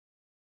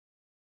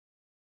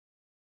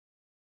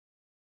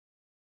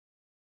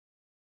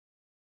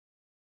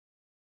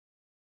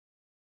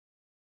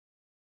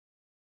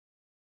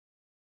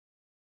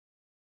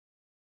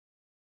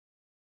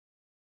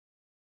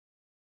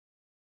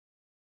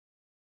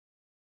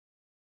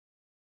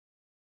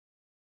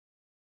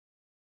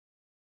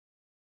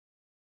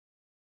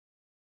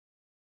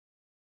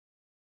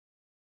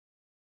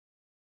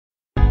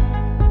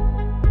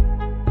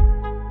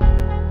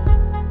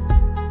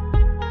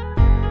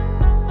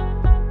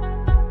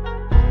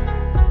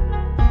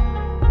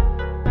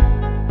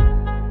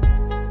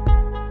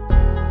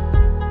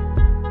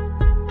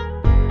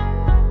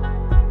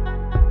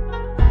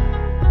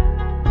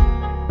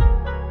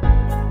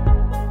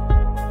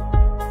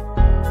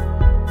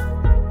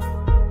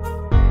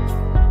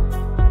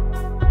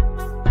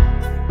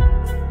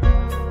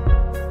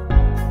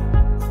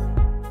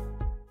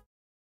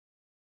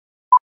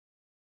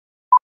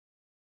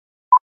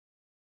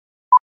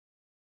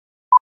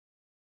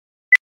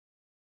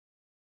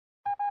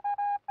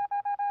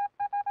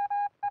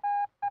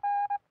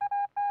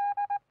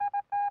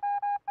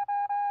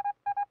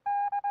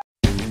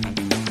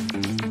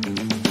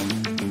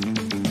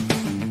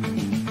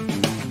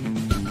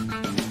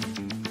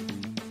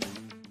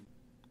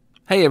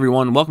Hey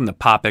everyone, welcome to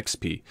Pop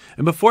XP.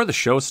 And before the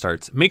show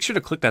starts, make sure to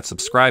click that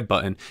subscribe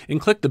button and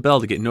click the bell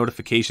to get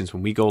notifications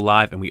when we go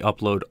live and we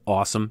upload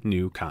awesome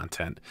new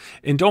content.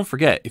 And don't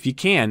forget, if you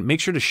can, make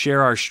sure to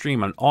share our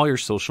stream on all your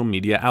social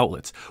media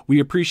outlets.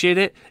 We appreciate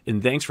it,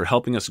 and thanks for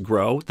helping us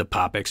grow the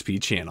Pop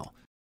XP channel.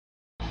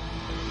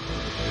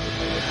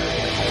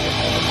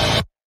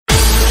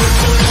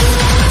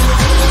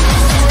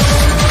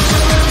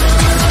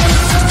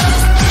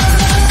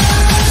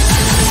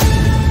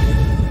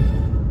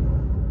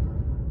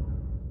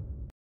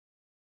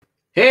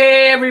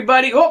 Hey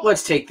everybody! Oh,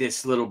 let's take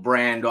this little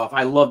brand off.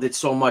 I loved it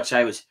so much.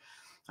 I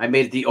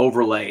made it the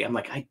overlay. I'm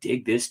like, I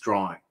dig this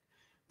drawing.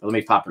 But let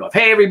me pop it off.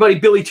 Hey everybody!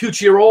 Billy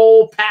Tucci, your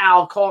old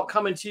pal,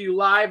 coming to you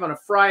live on a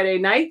Friday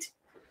night.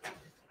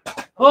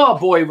 Oh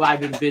boy, I've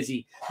been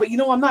busy. But you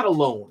know, I'm not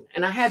alone,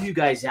 and I have you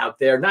guys out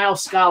there. Niall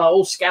Scala,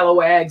 old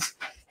Scalawags.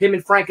 Him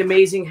and Frank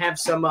Amazing have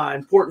some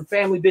important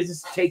family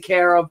business to take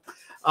care of.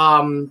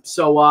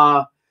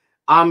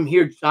 I'm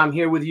here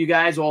with you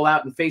guys all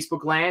out in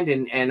Facebook land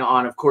and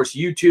on, of course,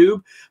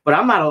 YouTube. But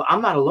I'm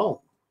not alone.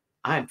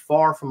 I am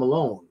far from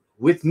alone.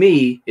 With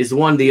me is the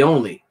one, the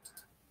only,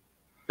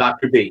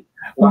 Dr. B.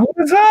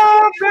 What's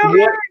up,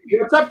 Billy?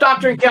 What's up,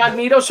 Dr.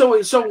 Incognito? So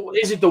is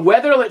it the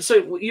weather?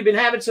 So you've been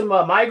having some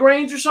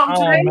migraines or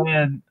something today? Oh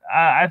man,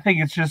 I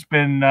think it's just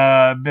been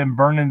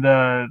burning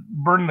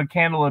the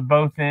candle at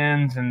both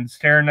ends and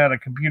staring at a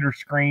computer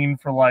screen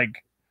for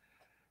like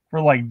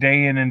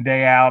day in and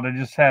day out. I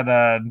just had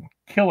a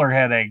killer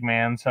headache,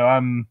 man. So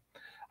I'm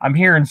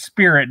here in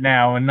spirit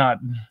now and not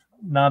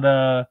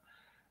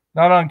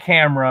on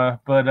camera,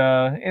 but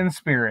in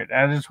spirit.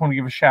 I just want to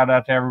give a shout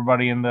out to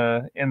everybody in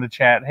the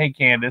chat. Hey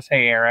Candace,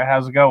 hey Era,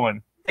 how's it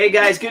going? Hey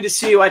guys, good to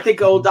see you. I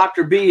think old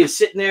Dr. B is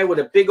sitting there with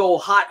a big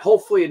old hot,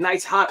 hopefully a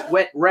nice hot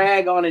wet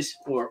rag on his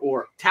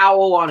or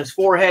towel on his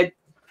forehead.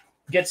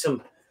 Get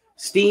some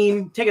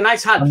steam. Take a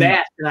nice hot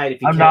bath tonight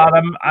if you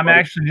can. I'm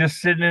actually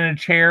just sitting in a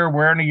chair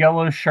wearing a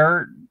yellow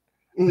shirt.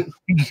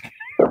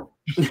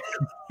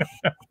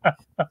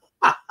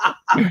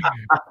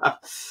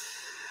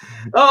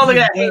 Oh, look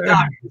at that. Hey,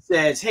 Doctor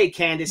says, hey,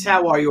 Candace,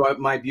 how are you,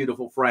 my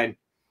beautiful friend?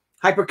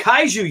 Hyper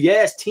Kaiju,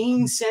 yes,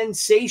 Teen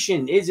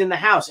Sensation is in the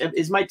house.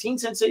 Is my Teen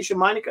Sensation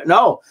Monica?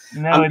 No.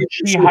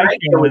 It's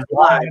Haikyo is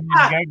live.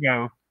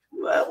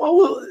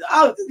 Well,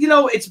 you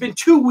know, it's been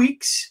 2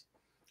 weeks.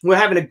 We're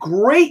having a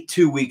great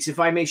 2 weeks, if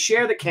I may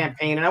share the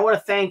campaign. And I want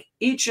to thank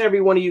each and every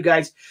one of you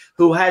guys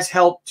who has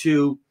helped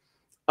to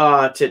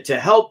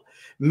help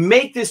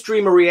make this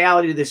dream a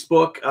reality to this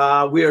book.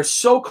 We are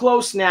so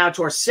close now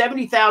to our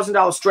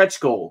 $70,000 stretch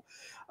goal.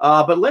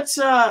 But let's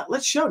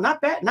show, not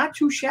bad, not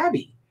too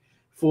shabby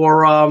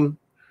for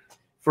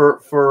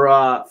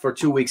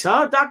 2 weeks,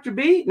 huh, Dr.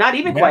 B? Not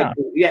even quite.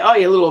 Yeah, oh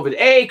yeah, a little over.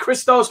 Hey,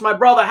 Christos, my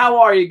brother,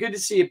 how are you? Good to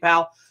see you,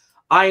 pal.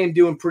 I am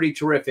doing pretty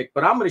terrific.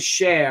 But I'm going to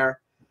share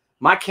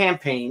my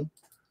campaign,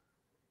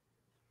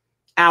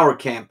 our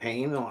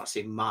campaign. I don't want to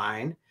say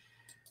mine,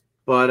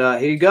 but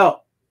here you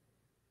go.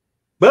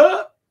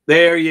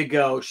 There you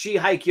go. She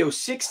Haikyo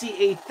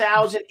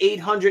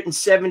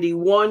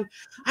 68,871.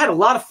 I had a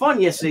lot of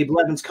fun yesterday.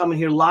 Blevins coming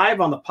here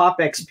live on the Pop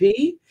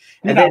XP.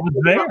 And I was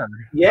there.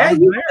 Yeah,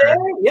 you were there.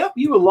 Yep,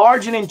 you were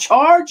large and in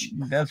charge.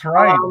 That's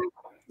right.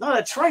 No,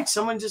 that's right.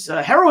 Someone just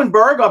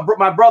Heroinberg,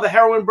 my brother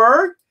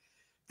Heroinberg.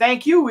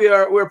 Thank you.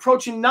 We're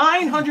approaching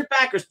 900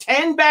 backers.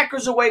 10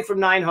 backers away from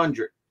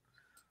 900.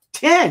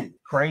 10.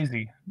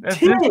 Crazy. That's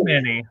 10. this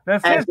many.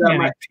 That's this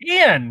many.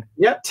 10.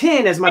 Yep,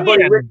 10. As my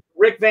buddy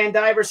Rick Van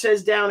Diver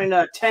says down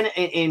in 10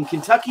 in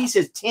Kentucky,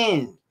 says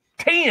 10.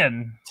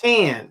 10.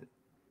 10.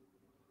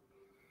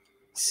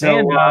 So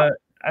and,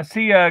 I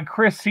see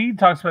Chris C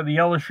talks about the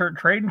yellow shirt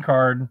trading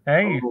card.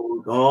 Hey.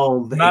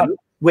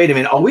 Wait a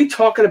minute. Are we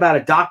talking about a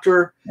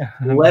Dr.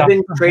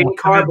 Levin trading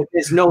card, but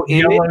there's no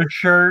image? Yellow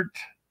shirt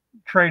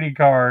trading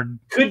card.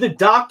 Could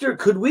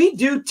we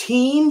do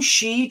Team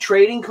She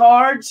trading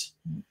cards?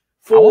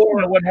 I want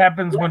to know what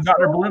happens when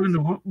Dr.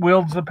 Blevin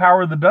wields the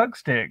power of the duck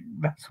stick.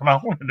 That's what I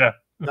want to know.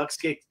 Duck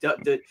stick,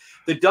 the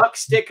duck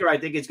sticker, I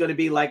think it's going to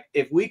be like,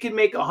 if we can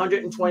make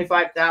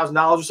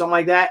 $125,000 or something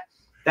like that,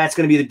 that's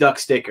going to be the duck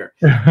sticker.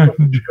 Duck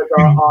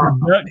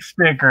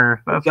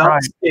sticker. That's duck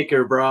right.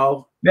 Sticker,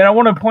 bro. Then I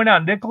want to point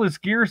out, Nicholas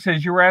Gear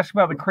says you were asked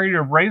about the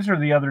creator of Razor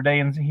the other day,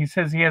 and he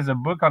says he has a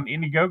book on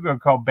Indiegogo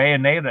called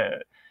Bayonetta.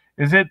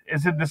 Is it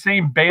the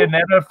same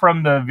Bayonetta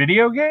from the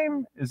video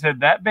game? Is it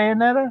that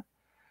Bayonetta?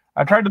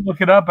 I tried to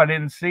look it up. I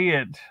didn't see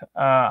it.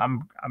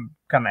 I'm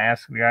kind of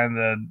asking the guy in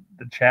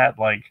the chat,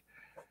 like,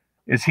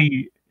 is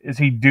he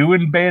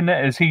doing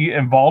Bayonetta? Is he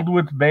involved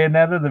with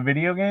Bayonetta, the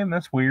video game?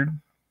 That's weird.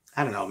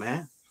 I don't know,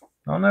 man.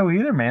 I don't know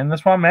either, man.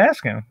 That's why I'm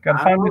asking. Got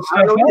to find this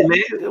stuff out.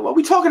 What are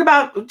we talking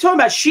about? We're talking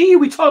about She? Are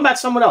we talking about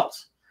someone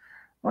else?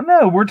 Well,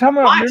 no, we're talking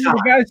about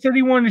the guy said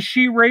he wanted a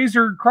She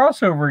Razor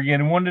crossover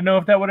again and wanted to know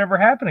if that would ever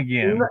happen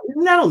again.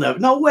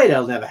 No way,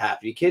 that'll never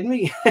happen. You kidding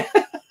me?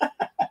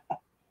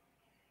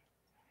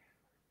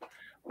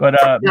 But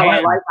no,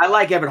 I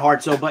like Evan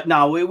Hart. But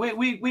no,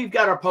 we've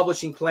got our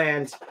publishing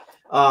plans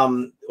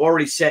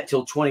already set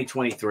till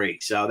 2023.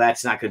 So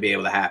that's not going to be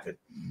able to happen.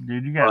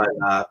 Dude, you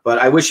got but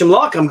I wish him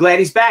luck. I'm glad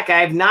he's back. I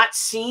have not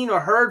seen or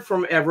heard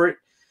from Everett,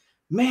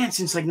 man,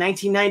 since like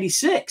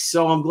 1996.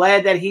 So I'm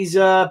glad that he's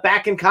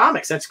back in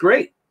comics. That's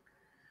great.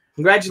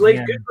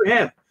 Congratulations. Yeah. Good for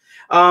him.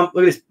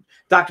 Look at this.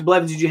 Dr.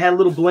 Blevins, did you have a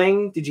little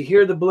bling? Did you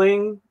hear the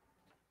bling?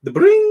 The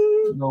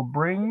bling? No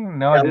bring?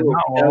 No, I did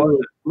not. A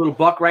little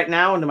buck right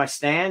now into my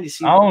stand. You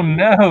see? Oh,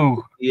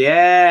 no.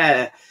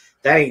 Yeah.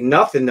 That ain't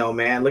nothing, though,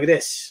 man. Look at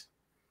this.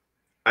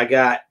 I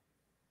got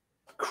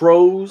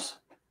crows.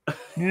 You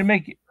need to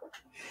make it.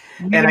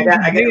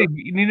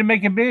 You need to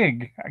make it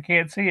big. I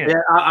can't see it.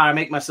 Yeah, I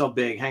make myself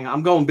big. Hang on.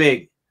 I'm going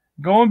big.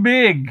 Going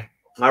big.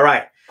 All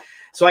right.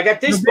 So I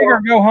got this Go big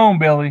or go home,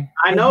 Billy.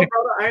 I know,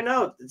 brother. I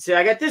know. See,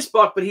 I got this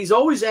buck, but he's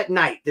always at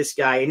night, this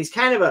guy. And he's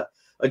kind of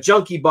a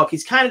junkie buck.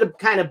 He's kind of the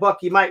kind of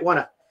buck you might want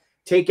to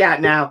take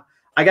out. Now,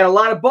 I got a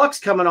lot of bucks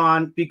coming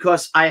on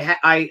because I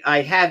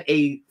have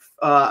a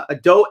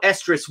doe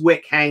estrus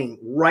wick hanging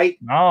right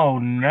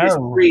this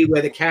tree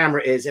where the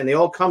camera is, and they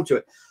all come to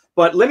it.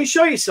 But let me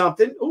show you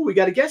something. Oh, we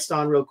got a guest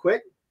on real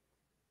quick.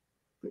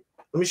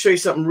 Let me show you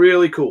something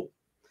really cool.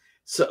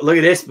 So look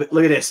at this.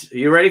 Look at this. Are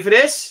you ready for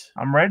this?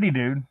 I'm ready,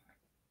 dude.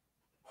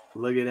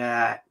 Look at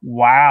that.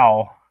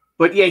 Wow.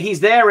 But yeah, he's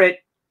there at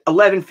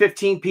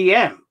 11:15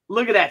 p.m.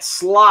 Look at that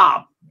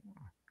slob.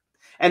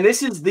 And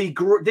this has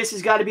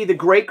got to be the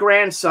great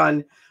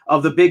grandson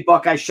of the big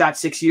buck I shot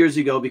 6 years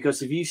ago.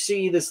 Because if you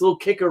see this little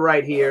kicker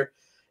right here,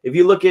 if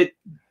you look at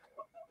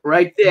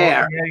right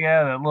there,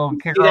 that little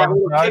kicker. See that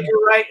little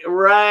kicker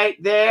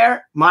right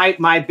there.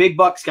 My big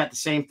buck's got the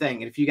same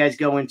thing. And if you guys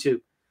go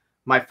into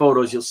my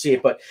photos, you'll see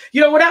it. But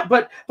you know what?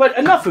 But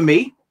enough of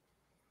me.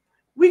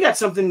 We got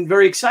something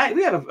very exciting.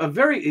 We have a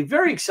very,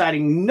 very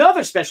exciting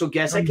another special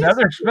guest.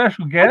 Another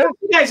special guest.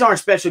 You guys aren't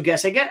special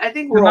guests. I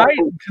think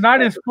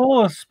tonight is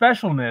full of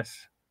specialness.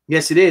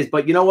 Yes, it is.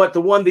 But you know what?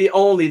 The one, the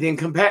only, the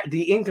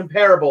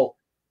incomparable,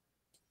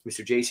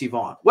 Mr. J.C.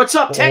 Vaughn. What's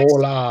up, Tex?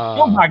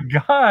 Hola. Oh my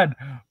God,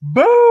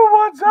 Boo!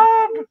 What's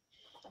up?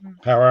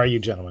 How are you,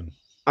 gentlemen?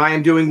 I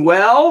am doing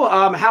well.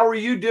 How are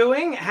you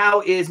doing?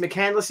 How is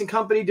McCandless and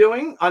Company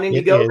doing on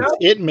Indiegogo?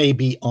 It may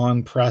be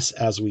on press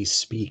as we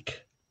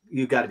speak.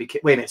 You got to be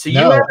kidding. Wait a minute. So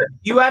No.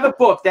 you have a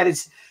book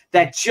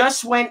that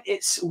just went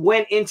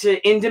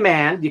into in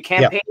demand. Your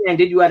campaign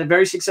ended. You had a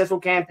very successful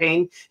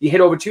campaign. You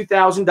hit over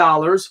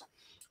 $2,000.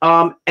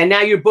 And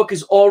now your book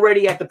is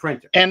already at the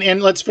printer.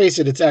 And let's face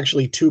it, it's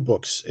actually two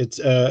books. It's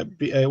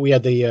we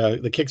had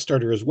the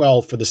Kickstarter as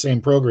well for the same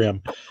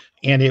program,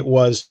 and it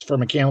was for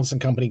McCandless and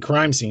Company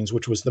Crime Scenes,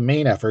 which was the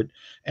main effort,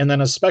 and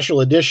then a special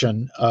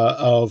edition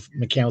of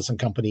McCandless and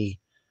Company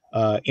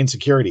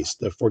Insecurities,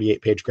 the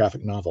 48-page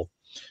graphic novel.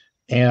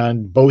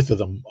 And both of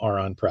them are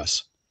on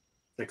press.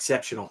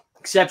 Exceptional,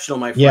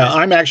 my friend. Yeah,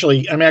 I'm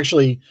actually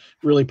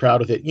really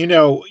proud of it. You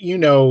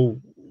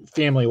know,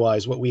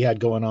 family-wise, what we had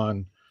going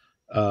on,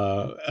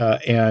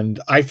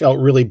 and I felt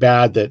really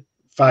bad that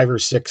 5 or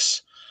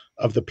 6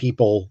 of the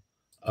people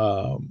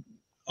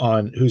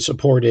who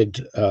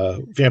supported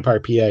Vampire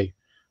PA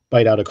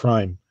Bite Out of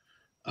Crime,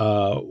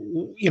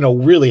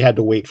 really had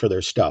to wait for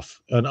their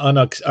stuff an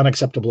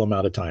unacceptable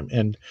amount of time.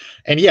 And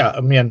yeah,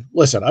 I mean,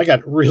 listen, I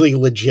got really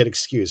legit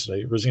excuse.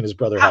 Rosina's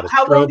brother had a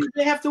stroke. How long did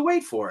they have to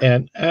wait for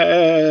it?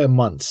 And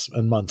months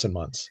and months and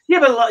months. Yeah,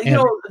 but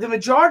the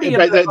majority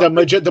of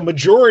the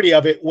majority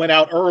of it went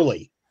out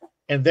early,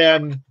 and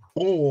then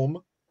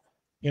boom,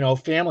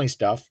 family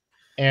stuff.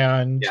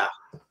 And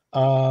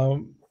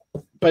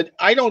but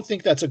I don't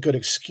think that's a good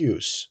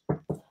excuse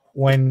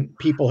when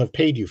people have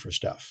paid you for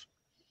stuff.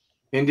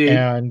 Indeed.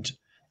 And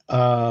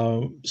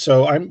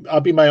so I'll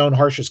be my own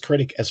harshest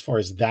critic as far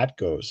as that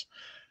goes.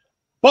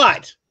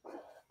 But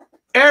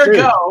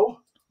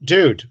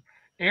dude,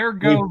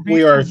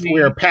 we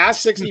are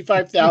past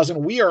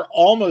 65,000. We are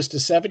almost to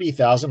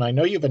 70,000. I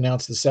know you've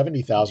announced the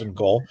 70,000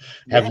 goal.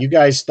 Yeah. Have you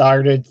guys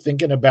started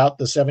thinking about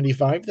the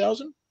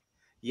 75,000?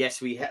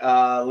 Yes, we.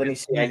 Let me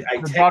see.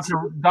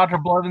 Dr.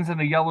 Blevins in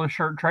the yellow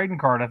shirt trading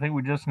card. I think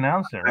we just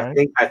announced it,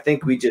 right? I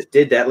think we just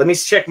did that. Let me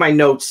check my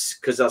notes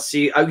because I'll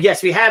see.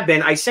 Yes, we have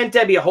been. I sent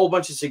Debbie a whole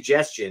bunch of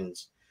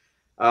suggestions.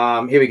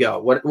 Here we go.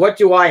 What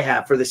do I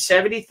have for the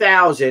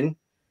 70,000?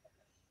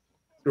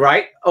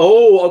 Right.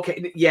 Oh,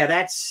 okay.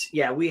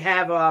 Yeah, we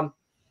have.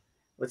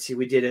 Let's see.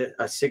 We did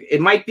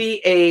it might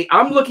be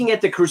I'm looking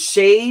at the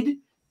Crusade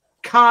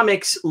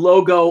Comics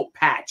logo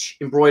patch,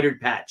 embroidered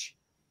patch.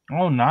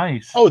 Oh,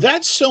 nice. Oh,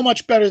 that's so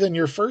much better than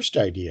your first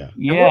idea.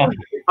 Yeah.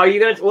 Are you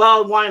going to?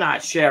 Well, why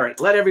not? Share it.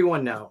 Let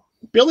everyone know.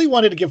 Billy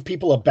wanted to give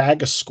people a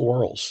bag of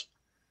squirrels.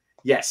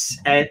 Yes.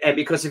 And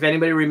because if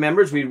anybody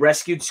remembers, we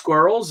rescued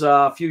squirrels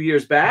a few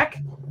years back.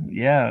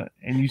 Yeah.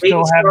 And you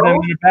still have them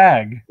in your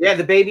bag. Yeah.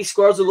 The baby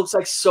squirrels. It looks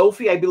like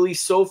Sophie. I believe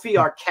Sophie,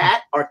 our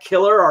cat, our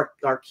killer,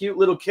 our cute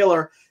little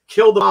killer,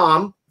 killed the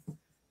mom.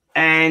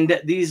 And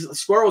these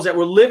squirrels that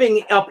were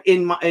living up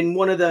in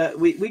one of the,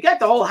 we got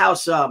the whole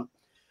house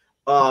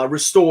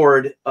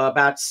restored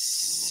about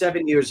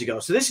 7 years ago.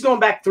 So this is going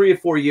back 3 or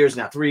 4 years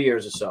now, 3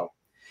 years or so.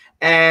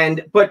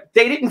 but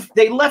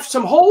they left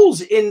some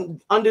holes in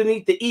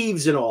underneath the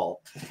eaves and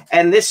all.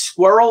 And this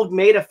squirrel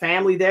made a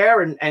family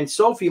there. And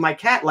Sophie, my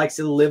cat, likes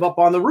to live up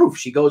on the roof.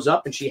 She goes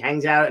up and she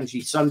hangs out and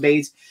she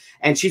sunbathes.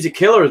 And she's a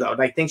killer, though.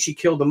 And I think she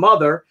killed the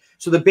mother.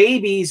 So the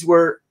babies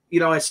were,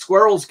 as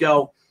squirrels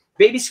go,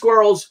 baby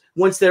squirrels,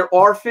 once they're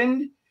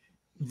orphaned,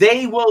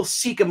 they will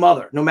seek a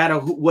mother, no matter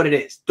what it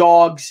is.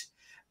 Dogs,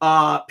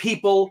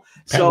 people.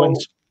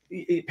 Penguins.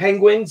 So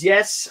penguins,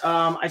 yes.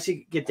 I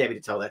should get Debbie to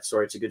tell that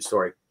story. It's a good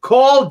story.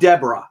 Call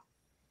Deborah.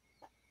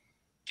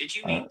 Did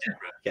you mean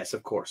Deborah? Yes,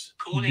 of course.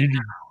 Calling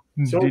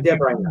now. So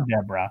Deborah.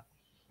 Deborah.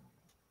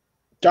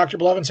 Dr.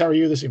 Blevins, how are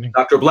you this evening?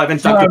 Dr.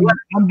 Blevins. Dr. Blevins.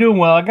 I'm doing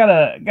well. I got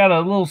a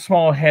little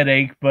small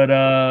headache, but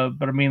I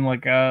mean,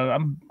 like,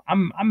 I'm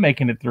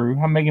making it through.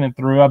 I'm making it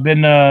through. I've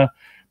been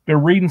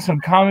reading some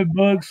comic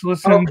books,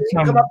 listening to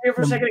some. Come up here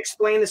for a second.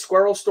 Explain the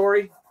squirrel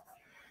story.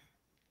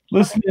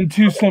 Listening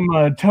to some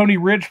Tony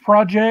Rich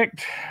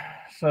Project.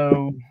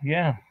 So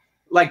yeah.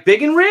 Like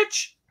Big and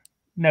Rich?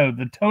 No,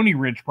 the Tony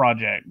Rich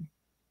Project.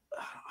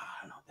 I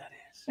don't know what that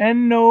is.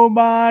 And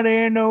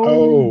nobody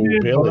knows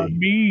it Billy. but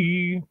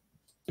me.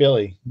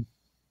 Billy.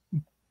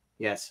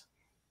 Yes.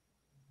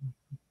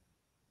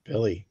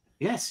 Billy.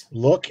 Yes.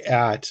 Look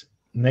at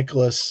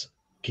Nicholas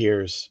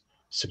Gear's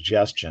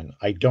suggestion.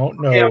 I don't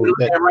know Yeah, we're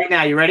that. right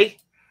now. You ready?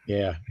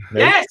 Yeah. No,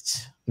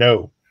 Yes.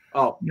 No.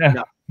 Oh, Yeah.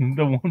 no.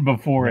 The one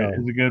before No. it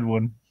is a good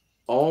one.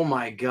 Oh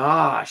my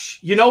gosh.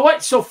 You know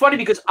what? So funny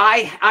because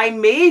I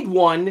made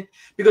one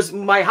because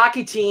my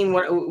hockey team,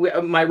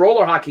 my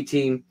roller hockey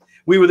team,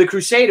 we were the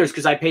Crusaders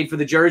because I paid for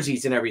the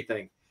jerseys and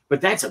everything. But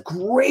that's a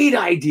great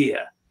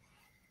idea.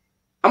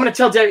 I'm going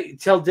to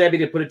tell Debbie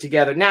to put it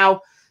together.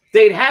 Now,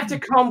 they'd have to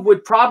come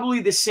with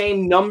probably the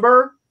same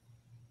number,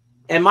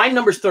 and my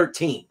number's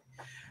 13.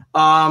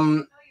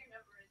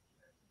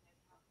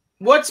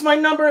 What's my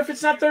number if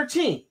it's not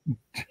 13?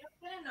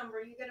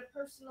 Number, you get a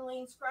personally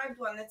inscribed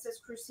one that says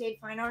Crusade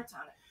Fine Arts on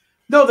it.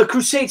 No, the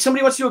Crusade.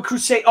 Somebody wants to do a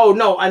Crusade. Oh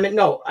no, I meant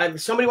no.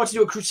 Somebody wants to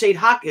do a Crusade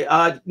hockey.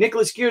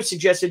 Nicholas Gear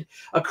suggested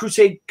a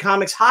Crusade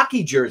Comics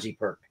hockey jersey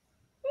perk.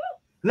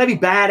 Wouldn't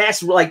that be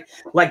badass? Like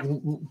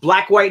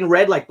black, white, and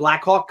red, like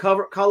Blackhawk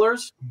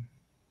colors.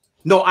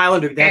 No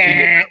Islander. They have to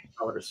be Islander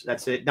colors.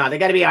 That's it. No, they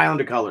got to be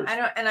Islander colors. I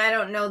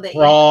don't know that.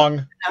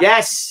 Wrong.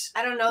 Yes.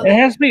 I don't know. It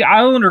has to be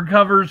Islander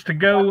covers to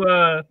go.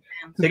 To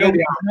They go gotta with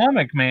be the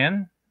comic,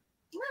 man.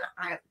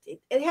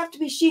 It have to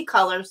be she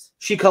colors.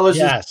 She colors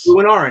Yes. is blue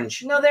and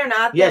orange. No, they're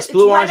not. Yes, It's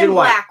blue, red orange, and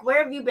white. black.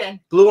 Where have you been?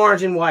 Blue,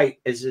 orange, and white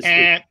is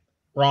this.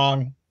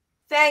 Wrong.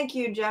 Thank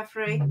you,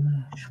 Jeffrey.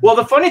 Well,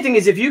 the funny thing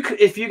is, if you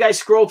guys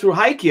scroll through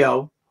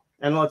Haikyo,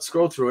 and let's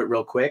scroll through it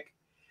real quick,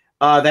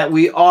 that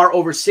we are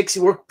over 60.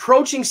 We're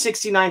approaching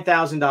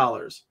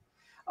 $69,000.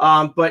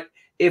 But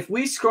if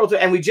we scroll through,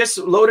 and we just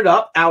loaded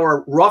up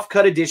our rough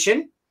cut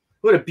edition,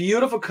 what a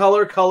beautiful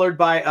color colored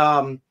by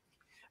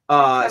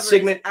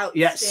Sigmund.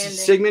 Yes,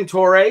 Sigmund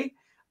Torre.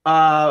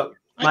 I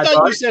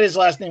thought you said his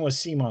last name was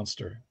Sea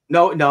Monster.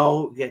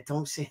 No, yeah,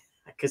 don't say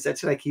because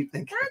that's what I keep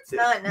thinking. That's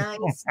not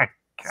nice.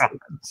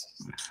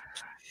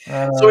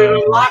 So we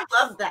unlocked,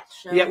 I love that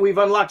show. yeah, we've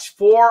unlocked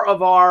 4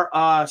 of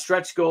our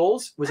stretch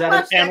goals. Was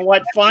that it? And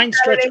what fine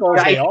stretch goals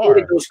I they are.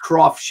 hated those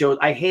Croft shows.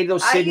 I hated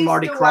those Sid and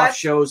Marty Croft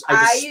shows.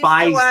 I used to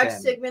despised watch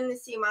them. Sigmund the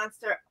Sea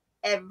Monster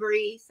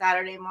every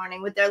Saturday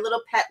morning with their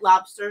little pet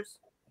lobsters.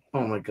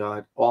 Oh my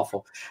God,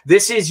 awful.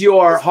 This is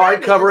your It's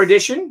hardcover fabulous.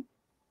 edition.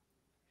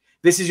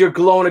 This is your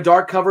glow in the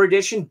dark cover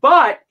edition.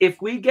 But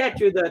if we get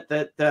to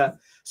the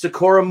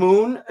Sakura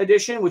Moon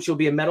edition, which will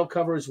be a metal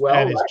cover as well,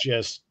 That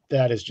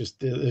is just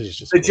the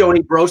great.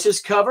 Joni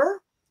Brosis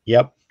cover.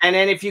 Yep. And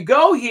then if you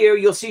go here,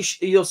 you'll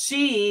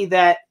see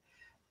that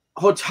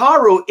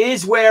Hotaru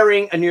is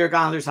wearing a New York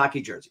Islanders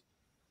hockey jersey.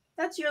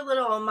 That's your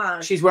little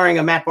homage. She's wearing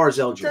a Matt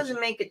Barzell It jersey. doesn't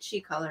make it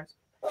she colors.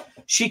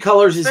 She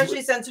colors is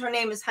Especially since her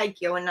name is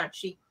Haikyo and not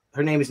she.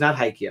 her name is not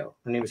Haikyo.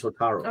 Her name is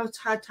Hotaru. Oh, it's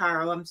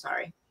Hataro. I'm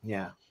sorry.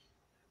 Yeah.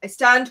 I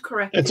stand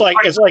corrected. It's like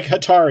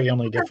Hatari,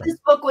 only Because different.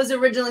 this book was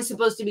originally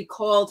supposed to be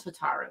called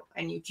Hotaru,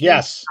 and you changed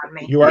Yes, it on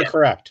me. you are Yeah.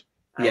 correct.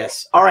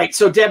 Yes. All right.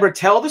 So Deborah,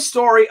 tell the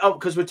story of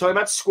because we're talking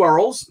about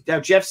squirrels. Now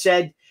Jeff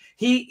said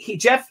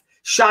Jeff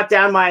shot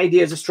down my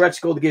idea as a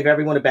stretch goal to give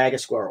everyone a bag of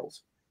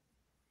squirrels.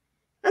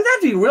 And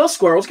that'd be real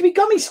squirrels. It could be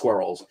gummy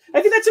squirrels.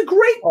 I think that's a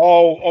great.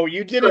 Oh,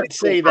 you didn't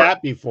say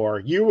that before.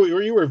 You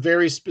were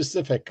very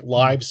specific.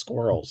 Live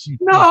squirrels.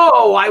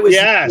 No, I was.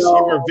 Yes, no,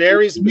 you were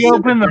very specific. You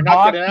open the We're not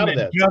box getting out of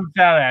and it this. jumps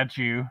out at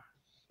you.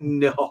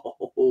 No,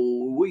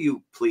 will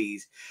you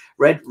please?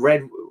 Red,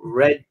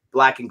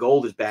 black, and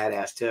gold is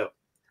badass too.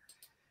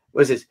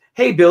 What is this?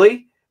 Hey,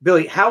 Billy,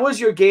 how was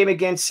your game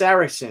against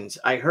Saracens?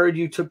 I heard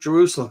you took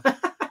Jerusalem.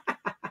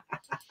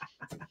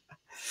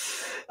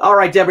 All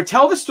right, Deborah,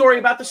 tell the story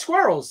about the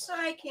squirrels.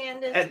 Hi,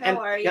 Candace. How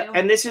are you?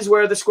 And this is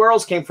where the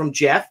squirrels came from,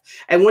 Jeff.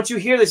 And once you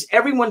hear this,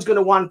 everyone's going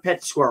to want to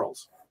pet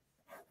squirrels.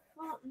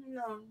 Well,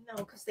 no,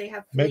 because they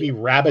have Maybe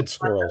rabid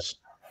squirrels.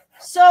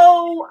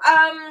 So,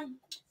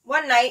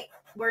 one night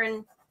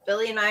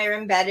Billy and I are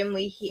in bed, and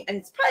and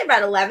it's probably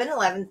about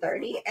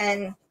 11:30,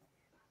 and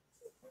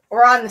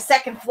we're on the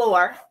second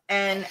floor,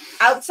 and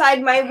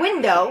outside my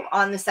window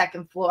on the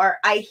second floor,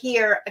 I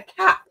hear a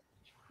cat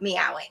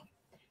meowing.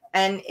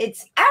 And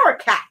it's our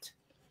cat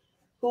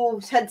who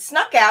had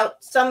snuck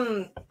out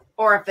some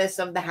orifice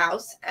of the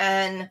house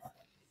and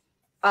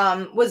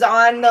was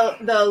on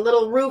the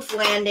little roof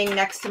landing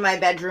next to my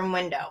bedroom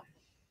window.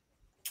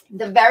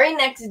 The very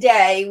next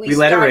day, we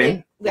let her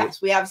in. Yes,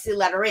 we obviously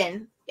let her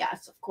in.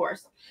 Yes, of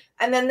course.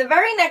 And then the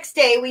very next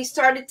day, we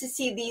started to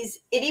see these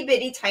itty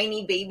bitty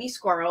tiny baby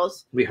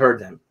squirrels. We heard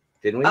them,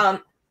 didn't we?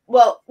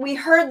 Well, we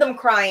heard them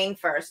crying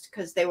first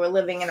because they were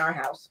living in our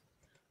house.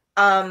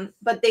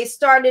 But they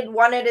started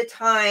one at a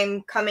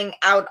time coming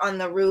out on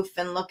the roof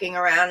and looking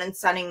around and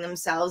sunning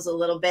themselves a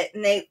little bit.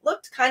 And they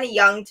looked kind of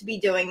young to be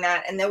doing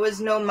that. And there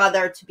was no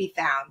mother to be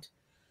found.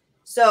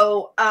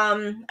 So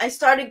I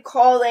started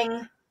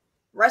calling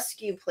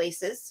rescue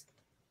places,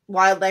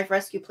 wildlife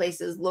rescue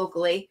places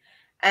locally.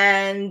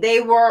 And they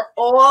were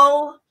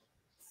all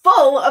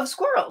full of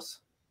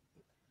squirrels.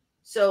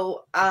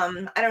 So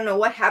I don't know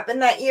what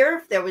happened that year,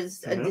 if there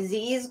was a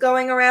disease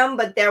going around,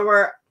 but there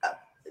were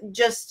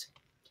just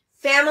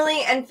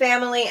family and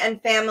family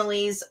and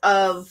families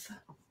of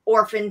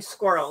orphaned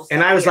squirrels.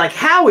 And I was like,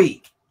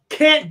 Howie,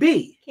 can't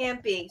be.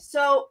 Can't be.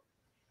 So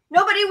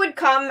nobody would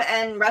come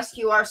and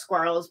rescue our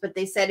squirrels, but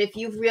they said,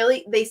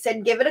 they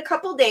said, give it a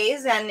couple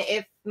days, and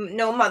if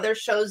no mother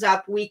shows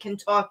up, we can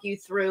talk you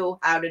through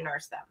how to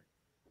nurse them.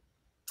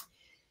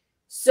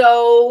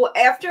 So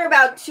after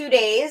about 2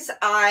 days,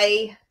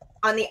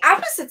 on the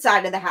opposite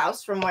side of the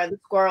house from where the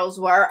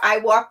squirrels were, I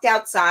walked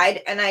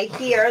outside and I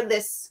hear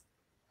this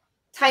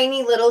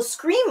tiny little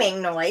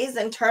screaming noise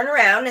and turn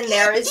around, and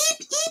it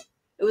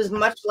was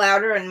much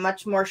louder and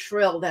much more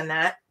shrill than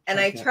that. And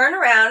I turn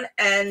around,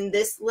 and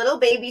this little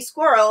baby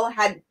squirrel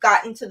had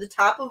gotten to the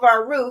top of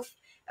our roof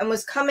and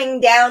was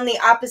coming down the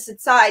opposite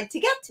side to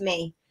get to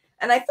me.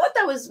 And I thought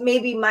that was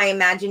maybe my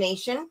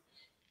imagination.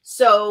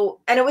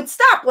 So, and it would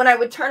stop when I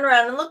would turn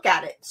around and look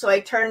at it. So I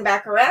turned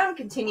back around,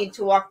 continued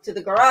to walk to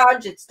the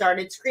garage. It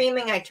started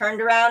screaming. I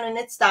turned around and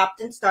it stopped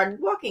and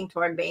started walking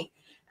toward me.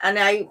 And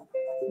I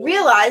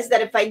realized that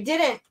if I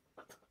didn't,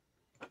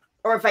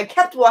 or if I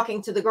kept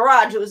walking to the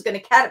garage, it was going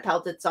to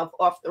catapult itself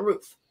off the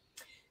roof.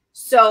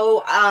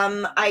 So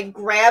I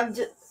grabbed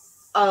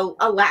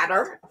a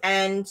ladder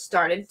and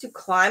started to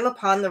climb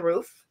upon the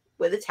roof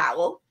with a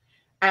towel.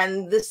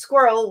 And the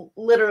squirrel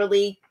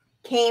literally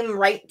came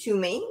right to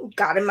me,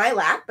 got in my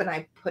lap, and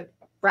I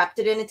wrapped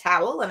it in a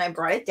towel and I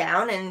brought it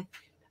down. And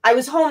I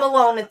was home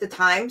alone at the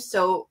time.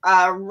 So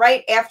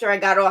right after I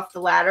got off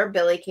the ladder,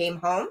 Billy came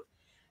home,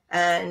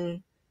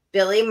 and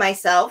Billy,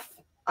 myself,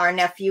 our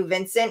nephew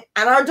Vincent,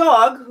 and our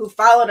dog, who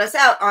followed us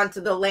out onto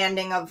the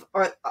landing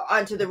or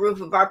onto the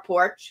roof of our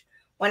porch,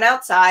 went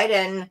outside.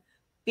 And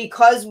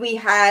because we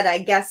had, I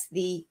guess,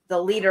 the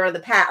leader of the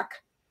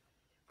pack,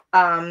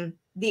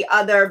 the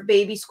other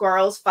baby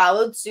squirrels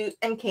followed suit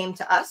and came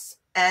to us,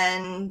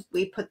 and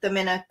we put them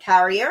in a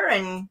carrier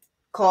and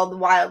called the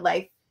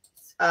wildlife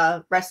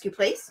rescue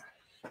place.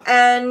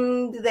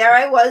 And there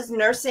I was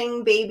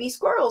nursing baby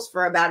squirrels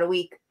for about a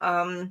week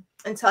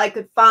until I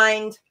could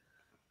find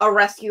a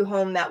rescue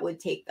home that would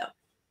take them.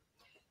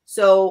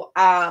 So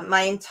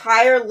my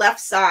entire left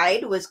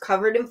side was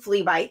covered in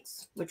flea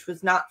bites, which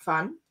was not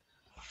fun.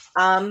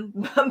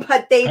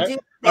 But they do.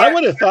 I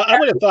would have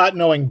thought,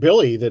 knowing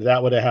Billy,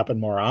 that would have happened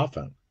more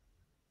often.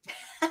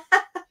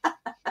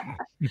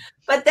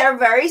 But they're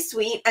very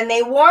sweet, and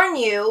they warn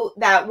you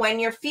that when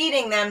you're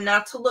feeding them,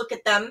 not to look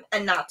at them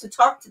and not to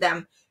talk to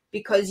them,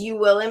 because you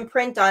will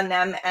imprint on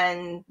them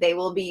and they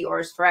will be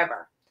yours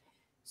forever.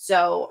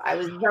 So I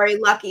was very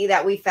lucky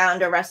that we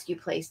found a rescue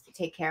place to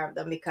take care of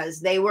them, because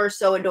they were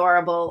so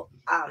adorable.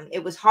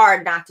 It was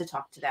hard not to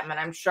talk to them, and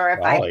I'm sure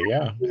if I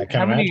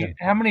can imagine.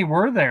 How many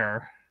were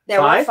there?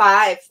 There were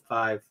five.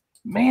 Five.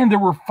 Man, there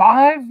were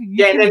 5? And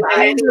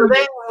then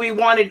we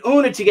wanted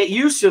Una to get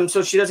used to them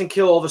so she doesn't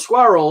kill all the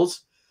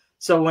squirrels.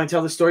 So we want to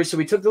tell the story. So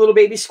we took the little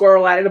baby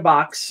squirrel out of the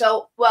box.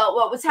 So, well,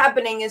 what was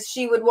happening is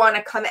she would want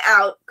to come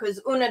out,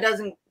 because Una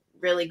doesn't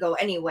really go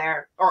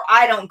anywhere, or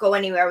I don't go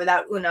anywhere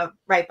without Una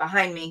right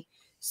behind me.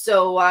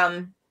 So,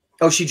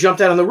 oh, she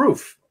jumped out on the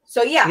roof.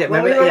 So yeah,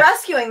 when we were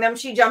rescuing them,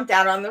 she jumped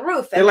out on the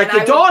roof. And like,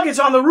 the dog is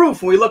on the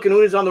roof. When we look, and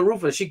Una's on the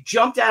roof. She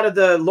jumped out of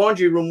the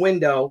laundry room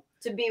window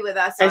to be with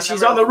us. And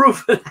she's on the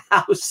roof of the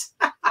house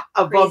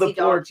above the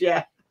porch.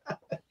 Yeah.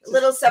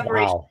 Little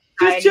separation. Wow.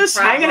 Just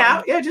hanging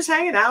out. Yeah, just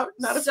hanging out.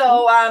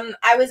 So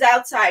I was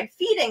outside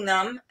feeding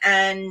them,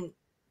 and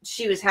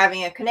she was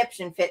having a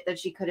conniption fit that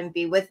she couldn't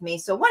be with me.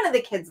 So one of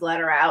the kids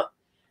let her out,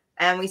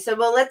 and we said,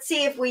 well, let's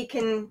see if we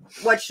can,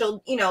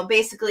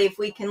 basically if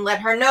we can let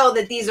her know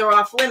that these are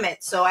off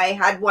limits. So I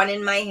had one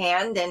in my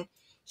hand, and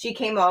she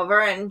came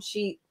over and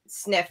she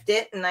sniffed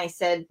it, and I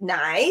said,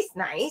 nice,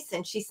 nice.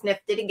 And she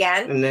sniffed it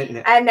again.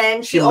 And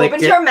then she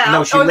opened her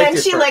mouth. And then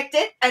she licked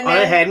it. And on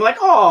then her head, like,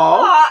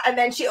 oh. And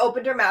then she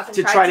opened her mouth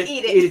and tried to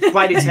eat it.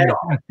 Bite its head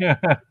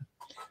off.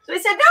 So I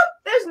said, nope,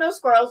 there's no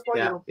squirrels for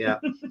you. Yeah.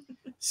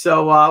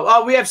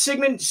 So we have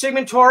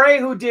Sigmund Torre,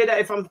 who did,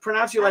 if I'm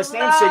pronouncing your last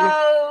name, Sigmund.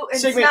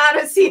 It's Sigmund-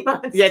 not a sea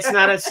monster. Yeah, it's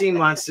not a sea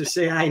monster.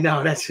 See, I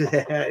know that's.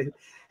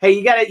 Hey,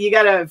 you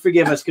gotta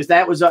forgive us because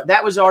that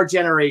was our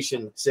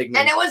generation, Sigmund.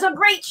 And it was a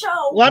great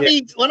show. Let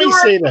me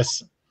say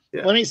this.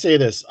 Yeah. Let me say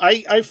this.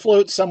 I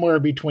float somewhere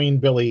between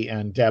Billy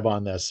and Deb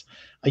on this.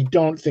 I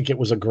don't think it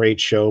was a great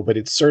show, but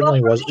it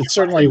certainly was. It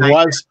certainly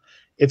was.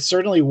 It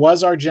certainly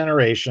was our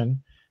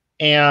generation,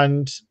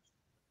 and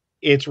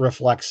it's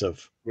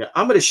reflexive. Yeah,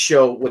 I'm going to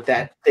show what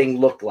that thing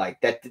looked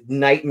like. That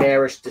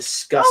nightmarish,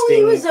 disgusting. Oh,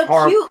 he was a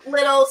cute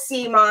little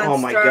sea monster. Oh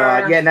my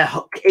god! Yeah,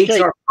 now Kate's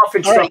Okay. our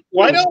puffin All right, stuff.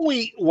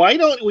 why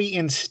don't we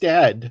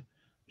instead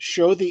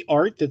show the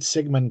art that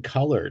Sigmund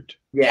colored?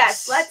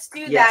 Yes, let's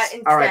do that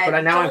instead. All right,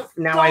 but now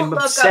I'm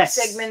look obsessed.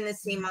 Up Sigmund the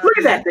Sea Monster. Look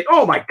at that thing!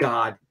 Oh my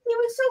god! He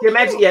was so Can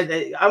you cute.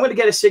 imagine? Yeah, I'm going to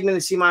get a Sigmund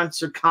the Sea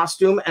Monster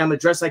costume, and I'm going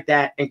to dress like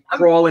that and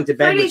crawl into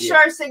bed Pretty with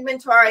sure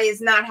Sigmund Torre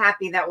is not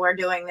happy that we're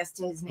doing this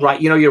to his name.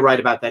 Right, you're right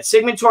about that.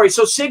 Sigmund Torre.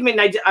 So Sigmund,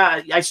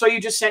 I saw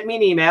you just sent me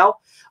an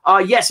email.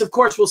 Yes, of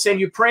course, we'll send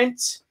you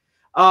prints,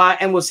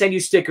 and we'll send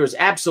you stickers.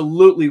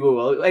 Absolutely, we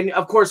will. And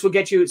of course, we'll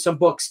get you some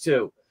books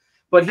too.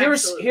 But here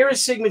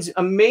is Sigmund's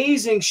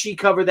amazing sheet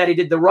cover that he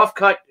did, the rough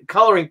cut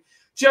coloring.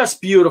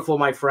 Just beautiful,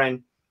 my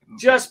friend.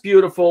 Just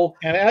beautiful.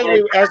 And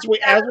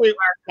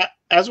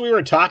as we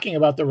were talking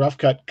about the rough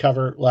cut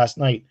cover last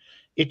night,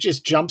 it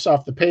just jumps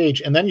off the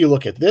page, and then you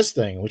look at this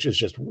thing, which is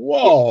just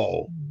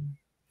whoa,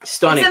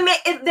 stunning.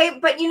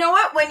 But you know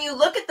what? When you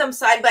look at them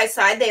side by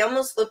side, they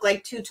almost look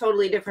like two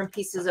totally different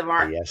pieces of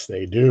art. Yes,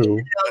 they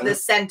do. So the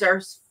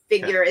center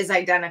figure is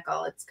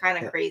identical. It's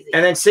kind of crazy.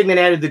 And then Sigmund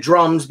added the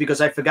drums because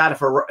I forgot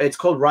it's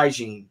called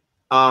Raijin.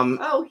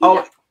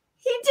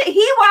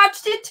 He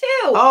watched it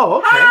too. Oh,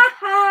 okay. Ha,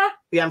 ha.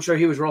 Yeah, I'm sure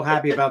he was real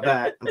happy about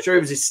that. I'm sure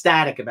he was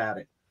ecstatic about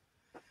it.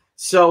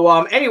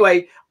 So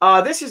anyway,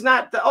 this is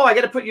not the. Oh, I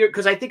got to put your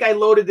because I think I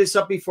loaded this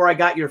up before I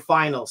got your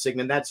final,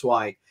 Sigmund. That's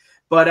why.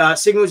 But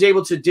Sigmund was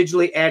able to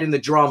digitally add in the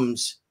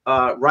drums.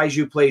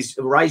 Raijin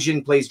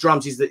plays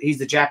drums. He's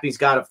the Japanese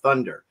god of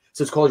thunder.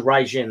 So it's called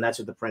Raijin. That's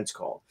what the print's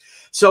called.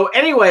 So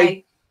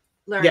anyway,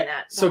 learned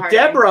that. So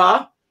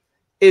Deborah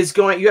is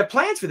going. You have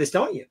plans for this,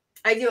 don't you?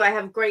 I do. I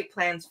have great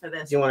plans for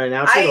this. Do you want to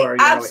announce it? I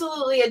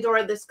absolutely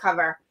adore this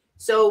cover.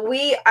 So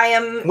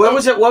What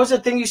was it? What was the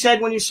thing you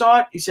said when you saw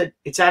it? You said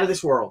it's out of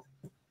this world.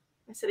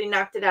 I said he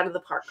knocked it out of the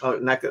park. Oh,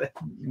 not good.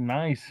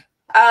 Nice.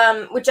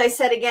 Which I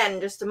said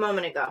again just a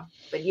moment ago,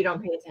 but you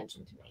don't pay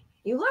attention to me.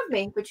 You love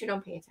me, but you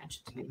don't pay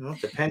attention to me. Well,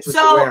 it depends what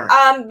you're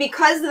wearing.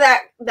 Because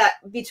that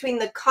between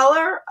the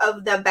color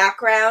of the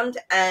background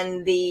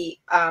and the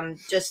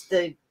just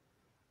the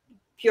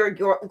pure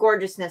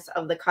gorgeousness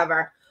of the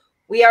cover,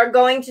 we are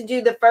going to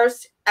do the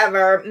first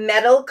ever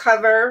metal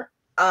cover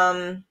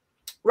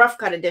rough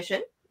cut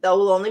edition. There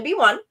will only be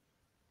one.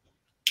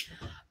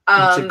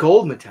 It's a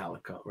gold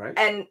metallic coat, right?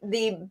 And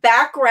the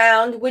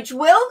background, which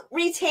will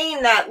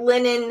retain that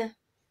linen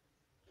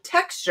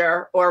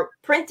texture or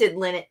printed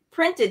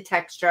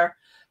texture,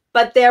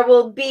 but there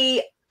will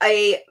be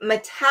a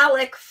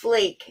metallic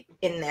flake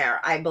in there,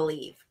 I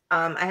believe.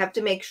 I have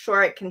to make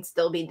sure it can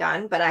still be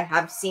done, but I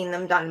have seen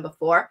them done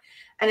before,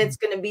 and it's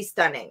going to be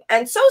stunning.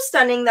 And so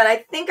stunning that I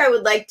think I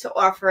would like to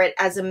offer it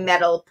as a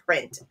metal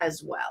print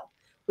as well.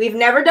 We've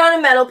never done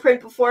a metal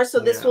print before, so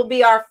this will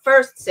be our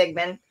first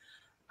Sigmund.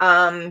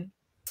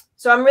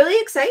 So I'm really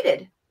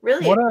excited.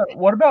 Really.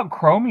 What about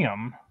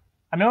Chromium?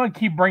 I know I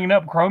keep bringing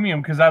up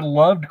Chromium because I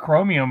loved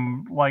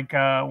Chromium when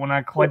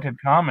I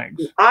collected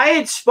comics. I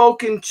had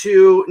spoken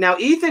to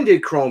Ethan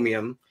did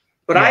Chromium,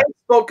 but I had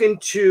spoken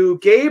to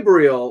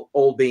Gabriel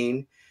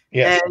Olbein,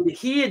 and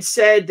he had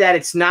said that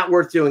it's not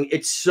worth doing.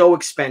 It's so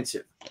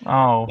expensive.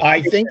 Oh,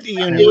 I think that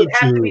you it need would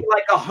have to be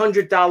like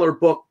 $100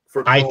 book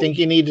for. I think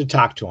you need to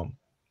talk to him.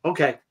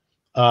 Okay.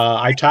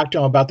 I talked to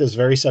him about this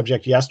very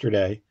subject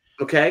yesterday.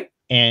 Okay.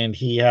 And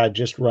he had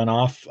just run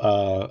off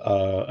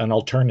an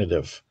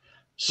alternative.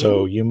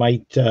 So you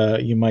might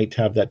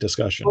have that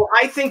discussion. Well,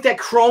 I think that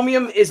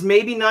Chromium is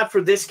maybe not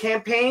for this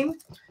campaign,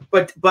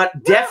 but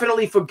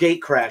definitely for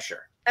Gatecrasher.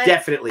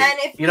 Definitely. And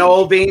if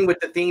Olbein with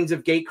the themes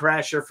of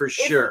Gatecrasher for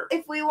sure.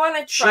 If we want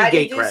to try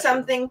to do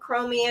something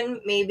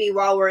Chromium, maybe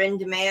while we're in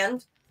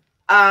demand.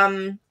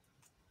 Jonathan,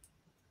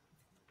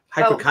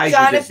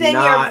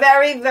 you're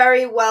very,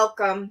 very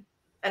welcome.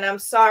 And I'm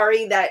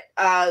sorry that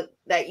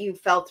that you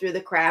fell through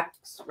the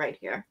cracks right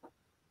here.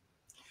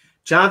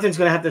 Jonathan's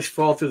going to have to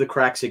fall through the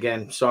cracks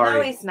again. Sorry.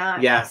 No, he's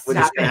not. Yeah, we're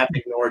just going to have to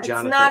ignore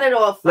Jonathan. It's not at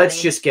all funny.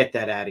 Let's just get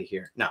that out of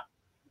here. No.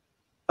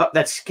 Oh,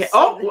 that's...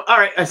 all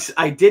right.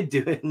 I did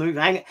do it.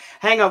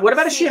 Hang on. What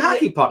about a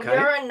Shihaki puck? You're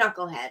a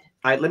knucklehead.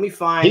 All right, let me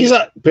find... He's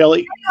a...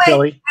 Billy.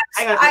 Anyway,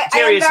 hang on. I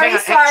am very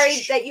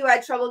sorry that you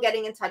had trouble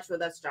getting in touch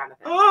with us,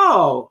 Jonathan.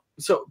 Oh,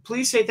 so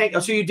please say thank you.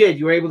 Oh, so you did.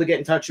 You were able to get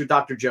in touch with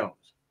Dr. Jones.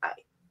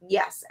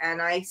 Yes,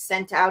 and I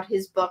sent out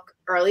his book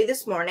early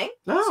this morning,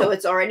 so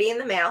it's already in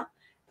the mail.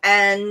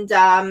 And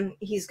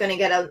he's going to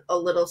get a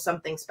little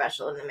something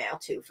special in the mail,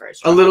 too, for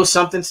his little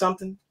something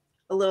something?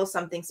 A little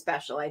something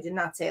special. I did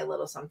not say a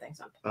little something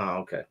something. Oh,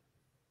 okay.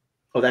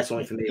 Oh, that's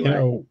only for me. You Right?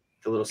 know,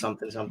 The little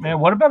something something. Man,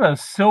 what about a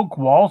silk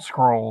wall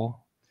scroll?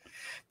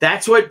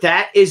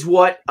 That is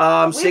what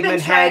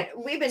Sigmund had.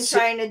 We've been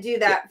trying to do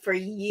that for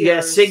years.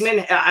 Yeah,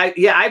 Sigmund.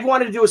 I've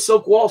wanted to do a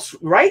silk wall,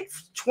 right?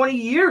 20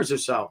 years or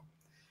so.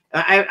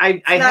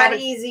 It's not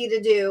easy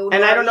to do,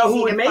 and I don't know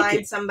who would to make find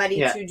it. somebody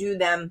to do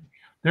them.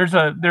 There's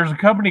a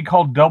company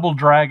called Double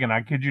Dragon.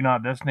 I kid you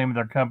not, that's the name of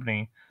their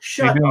company.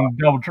 Shut They're up.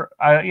 doing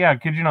I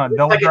kid you not, Is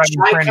Double like Dragon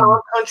a training.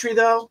 Chai-Com country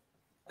though?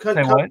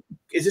 Say what?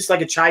 Is this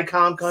like a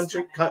Chai-Com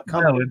country?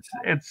 No,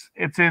 it's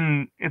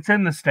in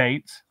the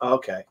States.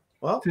 Okay.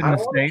 Well, It's in the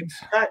States.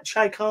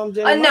 Chai-Com.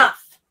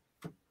 Enough.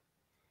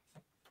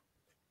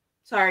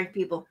 Sorry,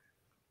 people.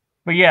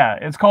 But yeah,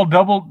 it's called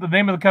the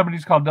name of the company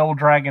is called Double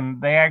Dragon.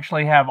 They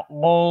actually have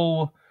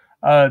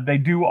they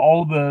do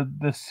all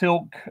the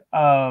silk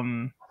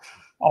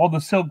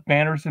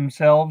banners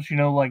themselves,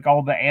 like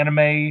all the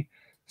anime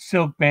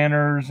silk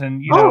banners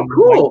and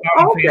cool.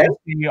 like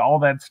Fantasy, all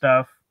that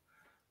stuff.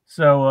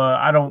 So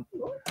I know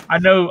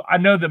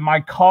that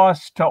my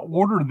cost to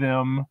order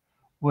them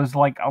was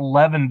like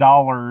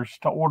 $11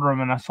 to order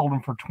them, and I sold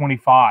them for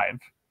 $25.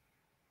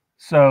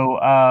 So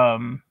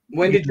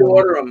when did you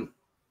order them?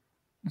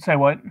 Say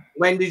what?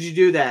 When did you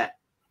do that?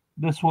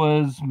 This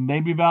was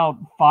maybe about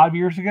 5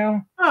 years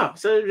ago. Oh,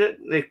 so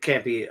it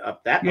can't be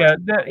up that much.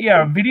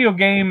 Video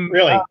game.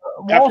 really, after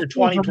schools are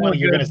 2020, really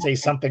you're going to good. say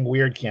something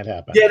weird can't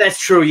happen. Yeah, that's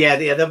true. Yeah,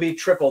 they'll be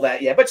triple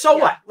that. Yeah, but so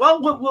what?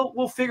 Well,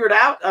 we'll figure it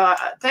out.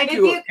 Thank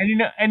you.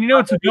 And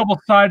it's a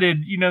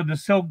double-sided. The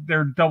silk,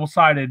 they're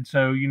double-sided,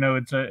 so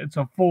it's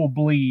a full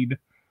bleed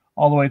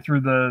all the way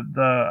through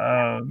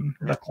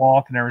the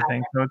cloth and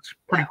everything. So it's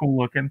pretty cool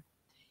looking.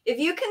 If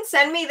you can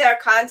send me their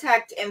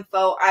contact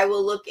info, I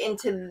will look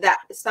into that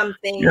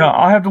something. Yeah,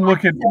 I'll have to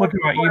look at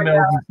my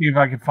emails and see if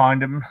I can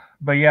find them.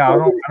 But yeah, I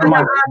don't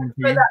mind.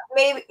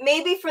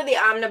 Maybe for the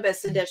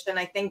omnibus edition,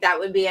 I think that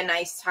would be a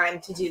nice time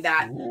to do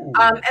that.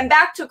 And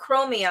back to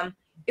Chromium.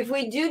 If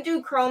we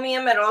do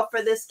Chromium at all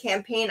for this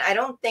campaign, I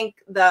don't think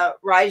the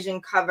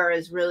Raijin cover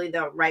is really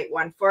the right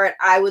one for it.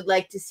 I would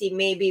like to see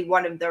maybe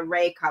one of the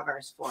Ray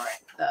covers for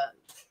it. Yeah.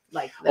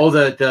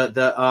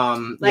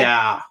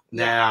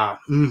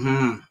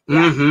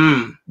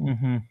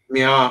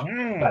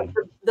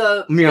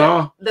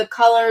 The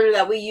color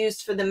that we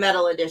used for the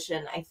metal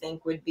edition, I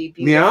think, would be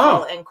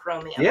beautiful in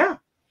Chromium. Yeah.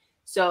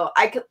 So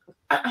I can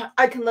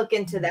look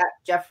into that,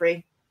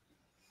 Jeffrey.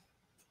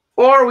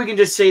 Or we can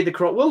just say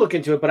we'll look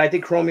into it, but I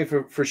think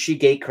Chromium for She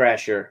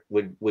Gatecrasher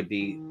would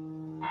be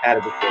out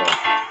of the field.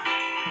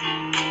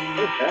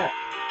 What's that?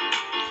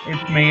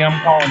 It's me. I'm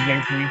calling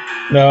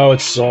JP. No,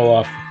 it's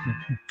Soloff.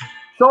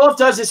 Soloff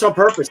does this on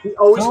purpose. He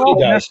always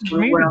does.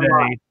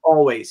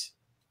 Always.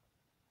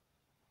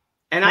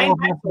 And I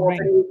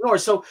ignore.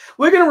 So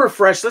we're going to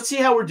refresh. Let's see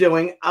how we're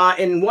doing.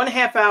 In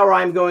 1/2 hour,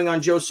 I'm going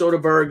on Joe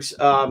Soderbergh's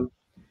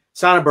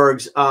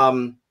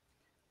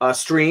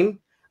stream.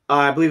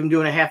 I believe I'm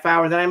doing a half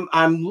hour. Then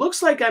I'm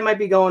looks like I might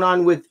be going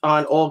on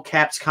All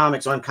Caps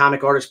Comics on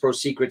Comic Artist Pro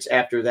Secrets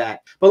after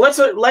that. But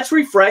let's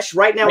refresh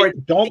right now.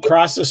 Don't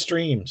cross the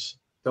streams.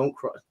 Don't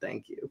cross.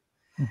 Thank you.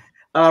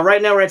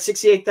 Right now we're at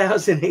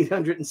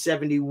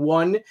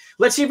 68,871.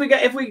 Let's see if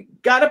we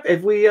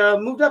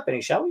moved up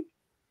any, shall we?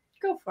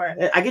 Go for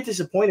it. I get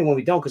disappointed when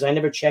we don't because I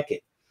never check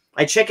it.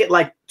 I check it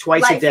like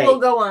twice a day. Life will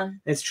go on.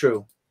 It's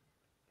true.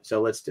 So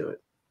let's do it.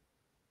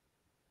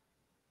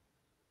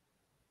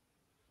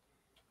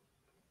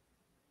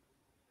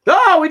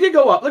 Oh, we did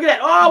go up. Look at that.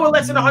 Oh, we're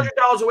less than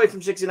 $100 away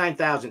from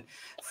 69,000.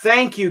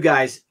 Thank you,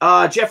 guys.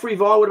 Jeffrey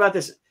Vaughn, what about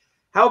this?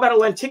 How about a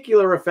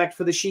lenticular effect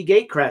for the She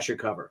Gatecrasher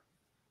cover?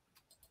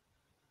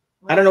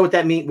 I don't know what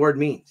that word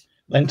means.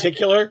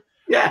 Lenticular?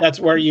 Yeah. That's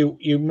where you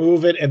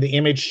move it and the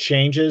image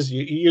changes.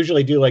 You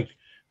usually do like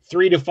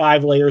 3 to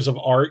 5 layers of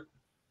art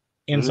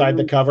inside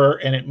the cover,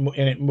 and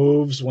it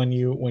moves when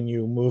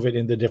you move it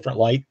into different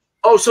light.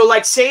 Oh, so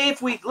like say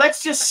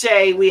let's just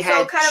say we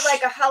had kind of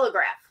like a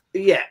holograph.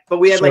 Yeah, but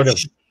we had Sort like of.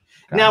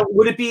 now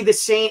would it be the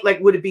same? Like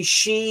would it be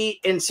she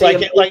and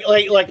say like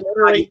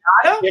literally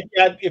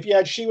if you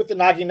had she with the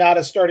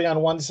naginata starting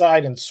on one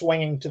side and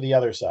swinging to the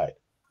other side.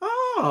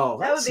 Oh,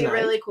 that would be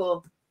really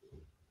cool.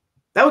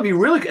 That would be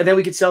really good. And then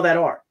we could sell that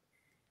art.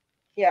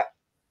 Yeah.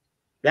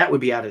 That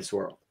would be out of this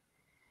world.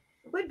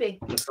 It would be.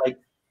 It's like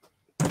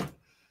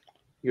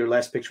your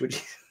last picture.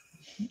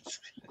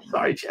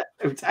 Sorry, Jeff.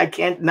 I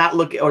can't not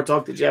look at or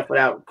talk to Jeff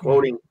without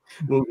quoting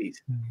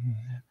movies.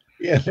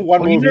 Yeah,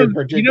 one movie in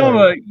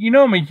particular.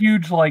 I'm a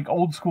huge like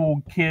old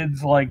school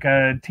kids like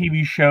a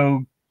TV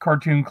show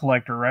cartoon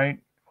collector, right?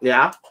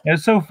 Yeah.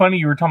 It's so funny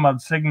you were talking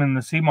about Sigmund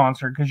the Sea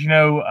Monster because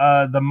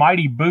the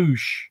Mighty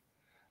Boosh,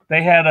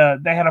 they had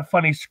a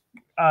funny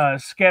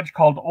sketch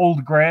called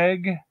Old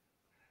Greg,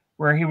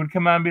 where he would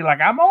come out and be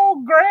like, "I'm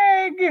Old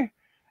Greg,"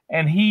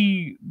 and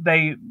they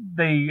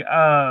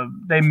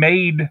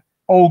made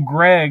Old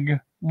Greg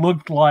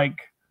looked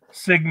like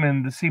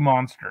Sigmund the Sea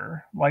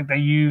Monster, like they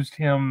used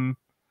him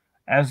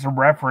as a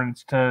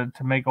reference to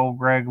make Old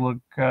Greg look.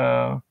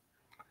 It's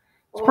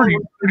pretty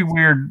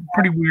weird.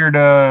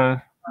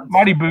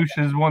 Mighty Boosh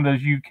is one of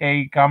those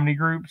UK comedy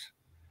groups.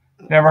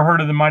 Never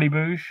heard of the Mighty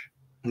Boosh?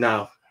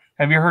 No.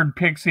 Have you heard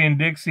Pixie and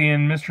Dixie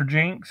and Mr.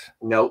 Jinx?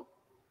 Nope.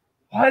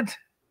 What?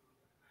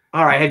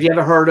 All right. Have you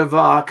ever heard of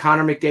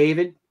Connor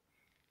McDavid?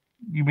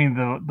 You mean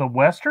the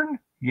Western?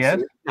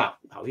 Yes. No,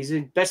 he's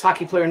the best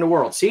hockey player in the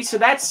world. See,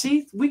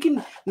 we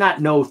can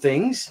not know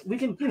things. We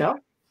can,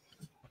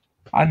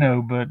 I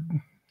know, but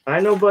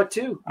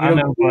too.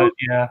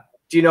 Yeah.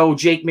 Do you know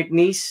Jake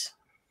McNeese?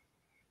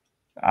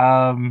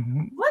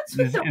 What's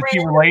with Is the he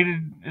random-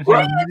 related? Is he What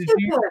are related you to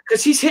you? doing?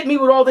 Because he's hit me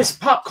with all this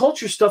pop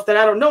culture stuff that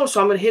I don't know,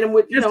 so I'm gonna hit him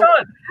with It's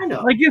not I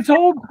know. like it's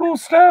old school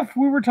stuff.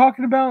 We were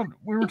talking about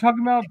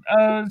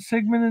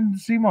Sigmund and the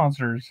Sea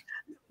Monsters.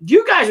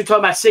 You guys are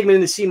talking about Sigmund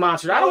and the Sea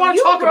Monsters. I don't No, want to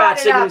you talk about brought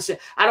it Sigmund. up. And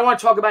I don't want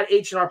to talk about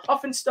H&R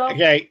Puffin stuff.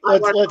 Okay, I wanna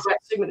talk about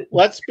Sigmund.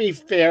 let's be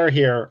fair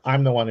here.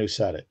 I'm the one who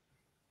said it.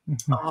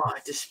 Oh, I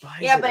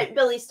despise Yeah, it. but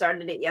Billy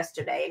started it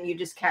yesterday, and you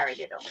just carried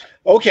it over.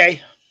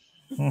 Okay.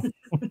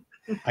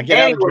 I get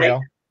out of Anyway.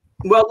 jail.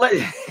 Well,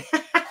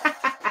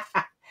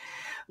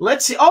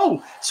 let's see.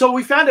 Oh, so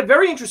we found a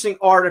very interesting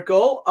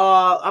article.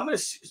 I'm gonna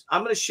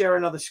share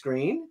another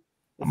screen.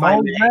 If I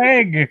may.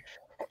 Meg.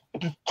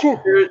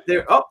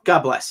 There. Oh, God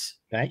bless.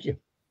 Thank you.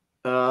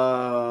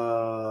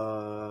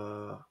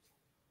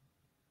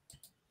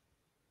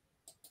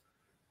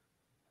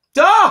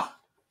 Duh!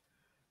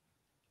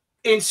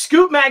 In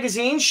Scoop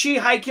Magazine, She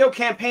Haikyo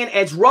campaign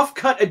adds rough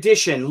cut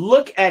edition.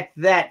 Look at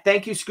that.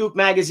 Thank you, Scoop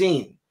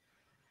Magazine.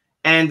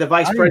 And the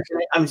vice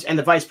president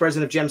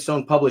of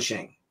Gemstone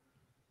Publishing.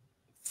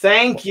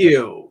 Thank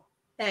you.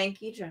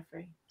 Thank you,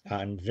 Jeffrey.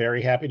 I'm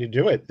very happy to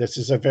do it. This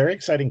is a very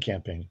exciting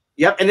campaign.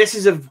 Yep, and this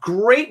is a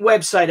great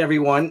website,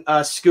 everyone.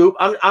 Scoop.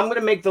 I'm going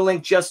to make the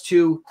link just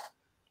to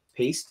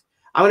paste.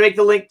 I'm going to make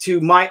the link to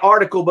my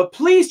article, but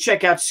please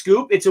check out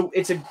Scoop. It's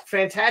a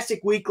fantastic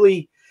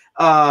weekly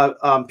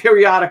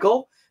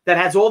periodical that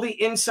has all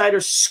the insider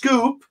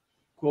scoop.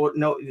 Quote,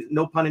 no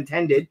pun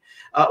intended.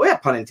 Yeah,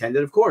 pun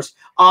intended, of course,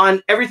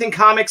 on everything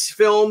comics,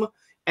 film,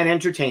 and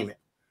entertainment.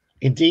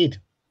 Indeed.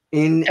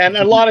 And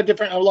a lot of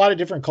different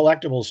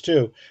collectibles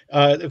too.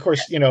 Of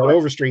course, at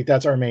Overstreet,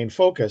 that's our main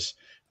focus.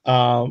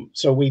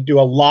 So we do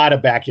a lot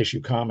of back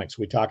issue comics.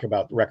 We talk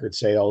about record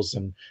sales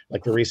and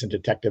like the recent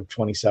Detective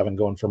 27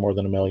 going for more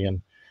than 1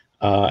 million,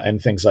 and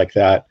things like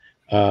that.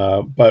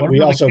 But we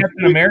also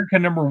Captain America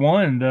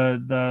 #1,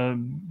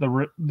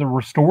 the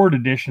restored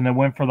edition that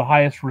went for the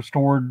highest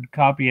restored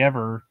copy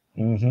ever.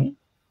 Mm-hmm.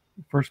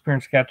 First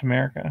appearance of Captain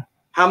America.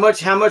 How much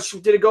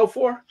did it go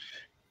for?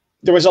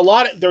 There was a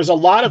lot of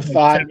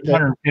thought.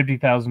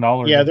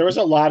 $750,000. Yeah, there was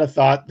a lot of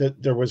thought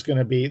that there was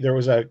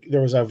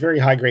a very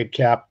high grade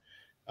cap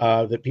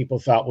that people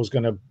thought was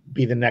going to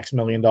be the next $1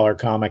 million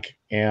comic,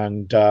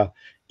 and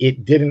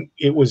it didn't.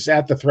 It was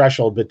at the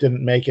threshold, but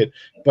didn't make it.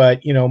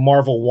 But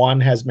Marvel 1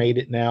 has made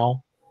it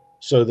now,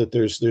 so that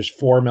there's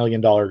 $4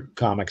 million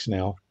comics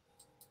now.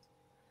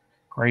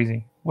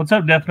 Crazy. What's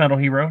up, Death Metal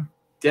Hero?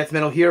 Death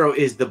Metal Hero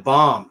is the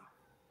bomb.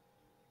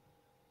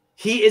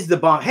 He is the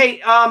bomb.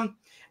 Hey,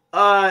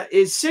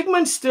 is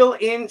Sigmund still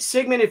in?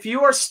 Sigmund, if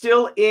you are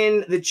still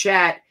in the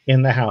chat,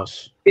 in the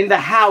house, in the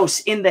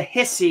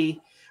hissy,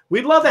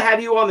 we'd love to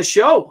have you on the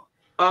show.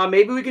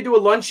 Maybe we could do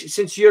a lunch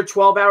since you're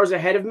 12 hours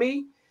ahead of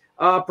me.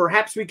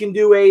 Perhaps we can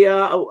do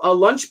a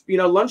lunch,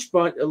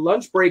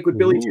 lunch break with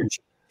Billy Tucci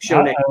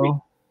show next week.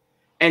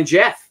 And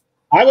Jeff.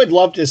 I would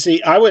love to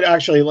see. I would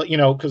actually,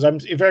 because I'm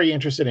very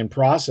interested in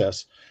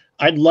process.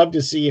 I'd love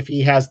to see if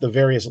he has the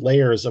various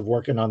layers of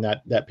working on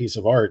that piece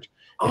of art.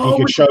 If he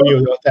could show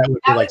you what that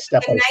would be like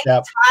step by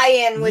step.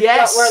 Tie-in with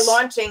what we're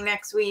launching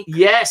next week.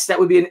 Yes, that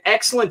would be an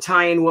excellent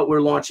tie-in. What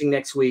we're launching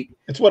next week.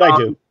 That's what I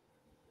do.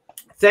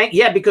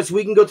 Because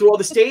we can go through all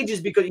the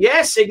stages. Because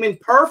Sigmund,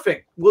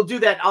 perfect. We'll do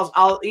that.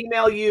 I'll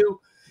email you.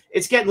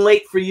 It's getting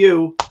late for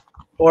you,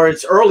 or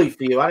it's early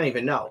for you. I don't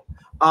even know.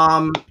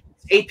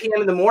 8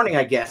 p.m. in the morning,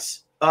 I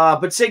guess.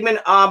 But Sigmund,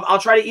 I'll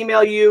try to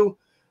email you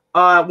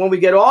when we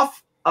get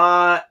off.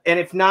 And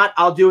if not,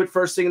 I'll do it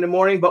first thing in the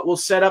morning. But we'll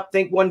set up,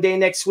 one day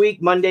next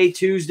week, Monday,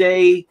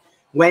 Tuesday,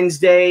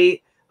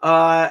 Wednesday,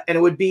 and it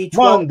would be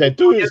 12. Monday,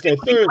 Tuesday,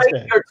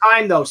 Thursday. Your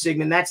time though,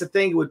 Sigmund. That's the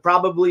thing. It would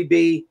probably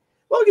be.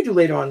 Well, we could do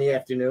later on in the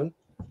afternoon.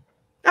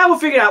 We'll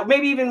figure it out.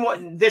 Maybe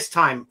even this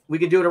time. We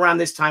could do it around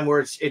this time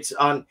where it's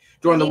on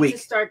during the week.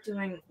 To start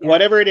doing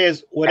whatever it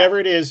is.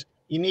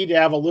 You need to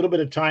have a little bit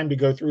of time to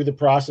go through the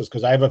process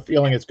because I have a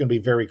feeling it's going to be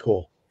very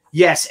cool.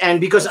 Yes, and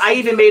because I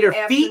even made her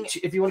feet.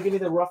 If you want to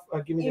give me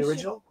the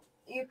original.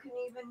 You can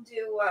even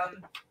do.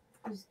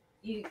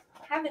 You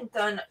haven't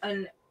done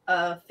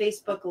a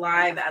Facebook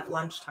Live at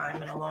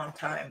lunchtime in a long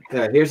time.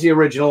 Yeah, here's the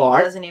original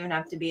art. It doesn't even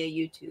have to be a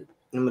YouTube.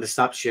 I'm going to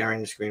stop sharing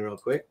the screen real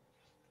quick.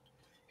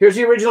 Here's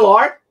the original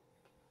art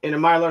in a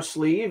Mylar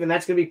sleeve, and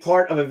that's going to be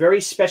part of a very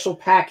special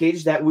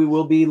package that we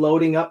will be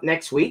loading up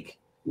next week.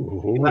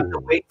 You'll have to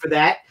wait for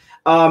that.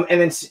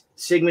 And then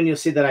Sigmund, you'll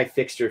see that I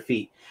fixed her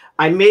feet.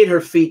 I made her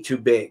feet too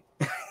big.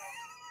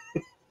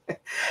 And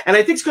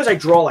I think it's because I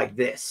draw like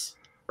this,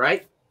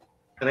 right?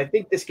 And I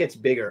think this gets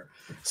bigger.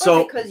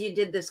 So because you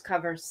did this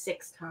cover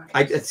 6 times.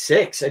 I did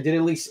 6. I did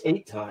at least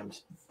 8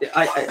 times.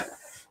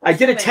 I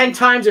did it 10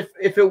 times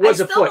if it was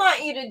I a still foot.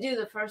 want you to do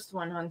the first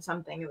one on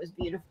something. It was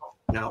beautiful.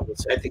 No,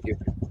 I think you.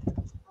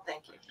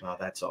 Thank you. Oh,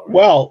 that's all right.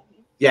 Well,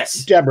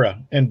 yes,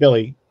 Deborah and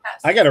Billy,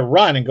 Yes. I got to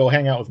run and go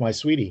hang out with my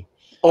sweetie.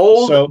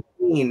 old So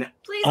Bean.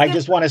 Please I give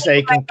just want to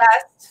say my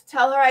best.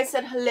 Tell her I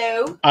said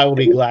hello. I will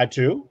be glad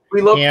to.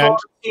 We look And forward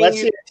to seeing let's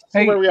you. see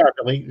Hey. where we are,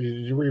 Billy.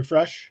 Did you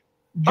refresh?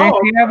 JP, Oh,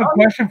 I have a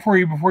question for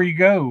you before you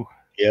go.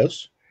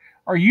 Yes.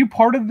 Are you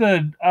part of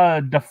the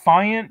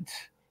Defiant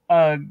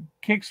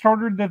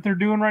Kickstarter that they're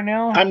doing right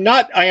now? I'm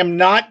not. I am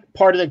not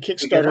part of the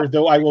Kickstarter,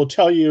 though. I will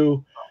tell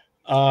you,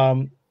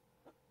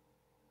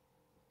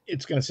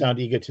 it's going to sound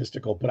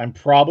egotistical, but I'm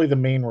probably the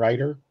main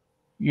writer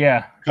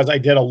Yeah. because I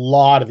did a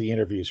lot of the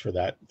interviews for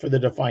the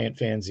Defiant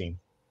fanzine.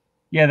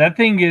 Yeah, that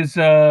thing is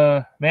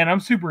man, I'm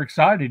super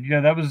excited.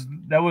 You know,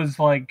 that was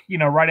like, you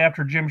know, right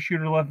after Jim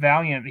Shooter left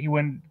Valiant, he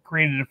went and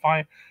created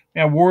Defiant.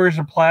 Yeah, Warriors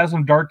of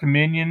Plasm, Dark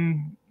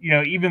Dominion, you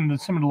know, even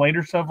some of the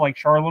later stuff like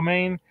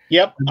Charlemagne.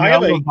 Yep. I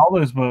love all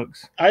those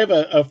books. I have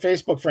a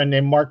Facebook friend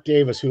named Mark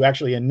Davis who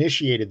actually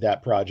initiated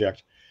that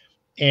project.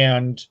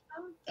 And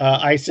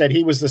I said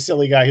he was the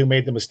silly guy who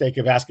made the mistake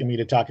of asking me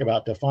to talk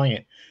about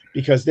Defiant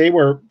because they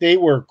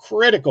were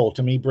critical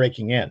to me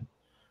breaking in.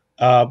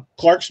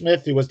 Clark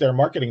Smith, who was their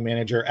marketing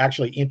manager,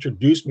 actually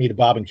introduced me to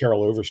Bob and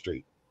Carol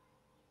Overstreet.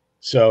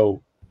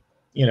 So,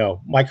 you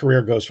know, my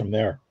career goes from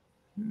there.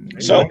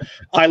 So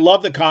I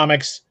love the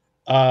comics.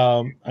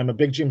 I'm a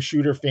big Jim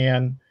Shooter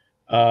fan.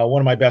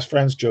 One of my best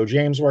friends, Joe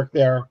James, worked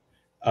there.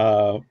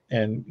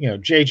 And, you know,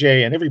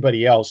 JJ and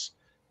everybody else,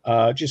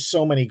 just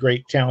so many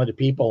great, talented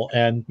people.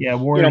 And, Yeah,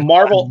 you know,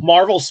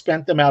 Marvel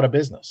spent them out of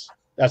business.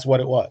 That's what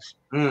it was.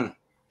 Mm.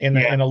 In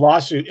a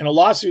lawsuit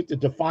that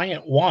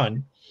Defiant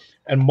won.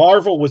 And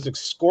Marvel was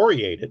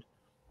excoriated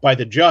by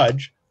the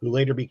judge, who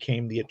later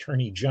became the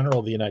Attorney General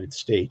of the United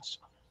States,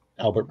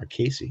 Albert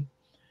Mukasey.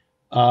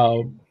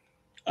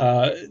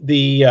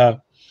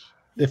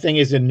 The thing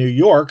is, in New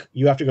York,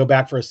 you have to go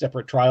back for a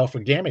separate trial for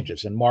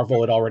damages, and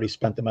Marvel had already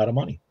spent them out of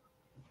money.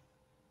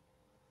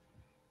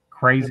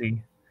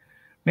 Crazy.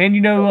 Man,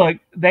 you know, like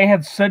they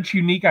had such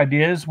unique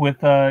ideas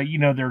with you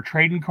know, their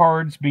trading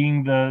cards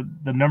being the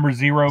number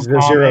 0 The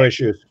comic. 0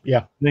 issues.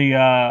 Yeah. The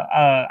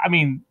I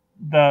mean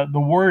the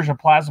Warriors of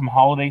Plasm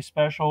holiday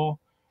special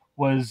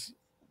was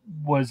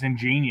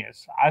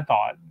ingenious, I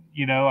thought.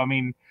 You know, I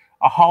mean,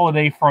 a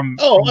holiday from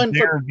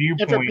their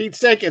viewpoint. And for Pete's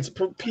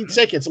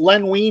sake, it's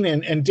Len Wein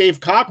and Dave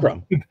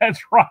Cockrum. That's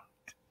right.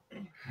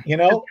 You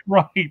know, that's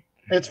right.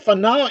 It's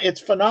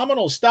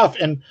phenomenal stuff.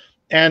 And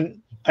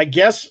I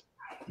guess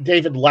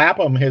David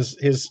Lapham,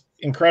 his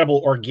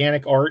incredible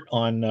organic art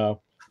on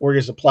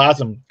Warriors of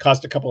Plasm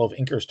caused a couple of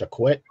inkers to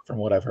quit, from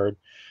what I've heard,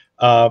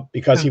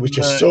 because he was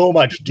just so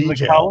much detail.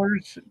 The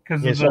colors,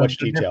 because of so much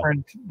detail.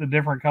 The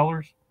different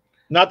colors.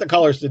 Not the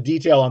colors, the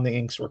detail on the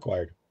inks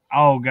required.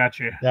 Oh,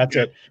 gotcha. That's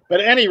it.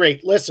 But at any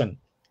rate, listen,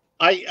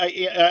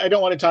 I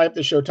don't want to tie up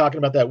the show talking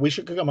about that. We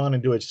should come on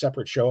and do a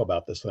separate show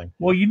about this thing.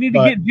 Well, you need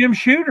to get Jim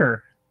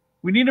Shooter.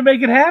 We need to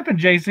make it happen,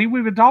 JC.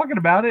 We've been talking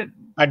about it.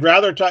 I'd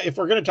rather talk, if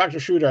we're going to talk to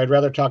Shooter, I'd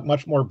rather talk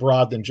much more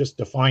broad than just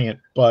Defiant,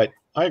 but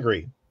I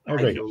agree.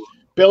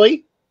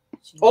 Billy?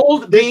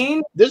 Old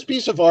Bean. This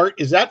piece of art,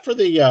 is that for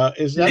the,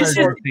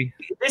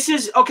 this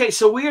is, okay,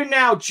 so we are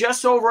now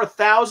just over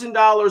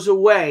 $1,000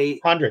 away.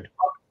 100.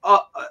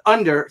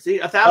 Under, see,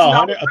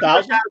 $1,000.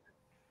 $1,000?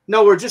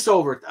 No, we're just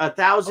over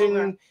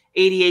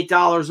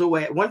 $1,088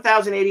 away,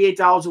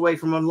 $1,088 away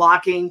from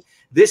unlocking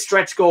this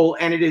stretch goal,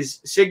 and it is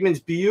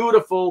Sigmund's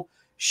beautiful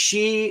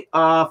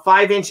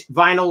 5-inch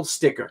vinyl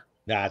sticker.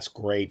 That's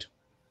great.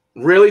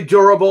 Really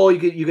durable.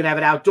 You can have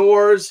it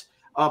outdoors,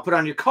 put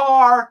on your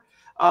car.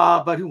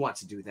 But who wants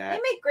to do that? They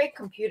make great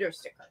computer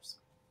stickers.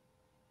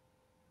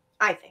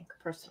 I think,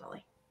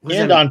 personally.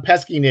 And on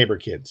pesky neighbor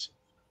kids.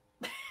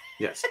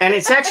 Yes, and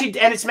it's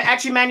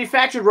actually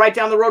manufactured right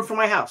down the road from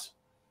my house.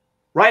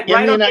 Right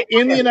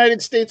in the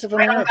United States of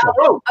America.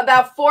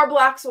 About 4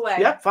 blocks away.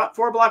 Yep,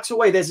 4 blocks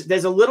away.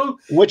 There's a little,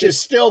 which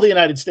is still the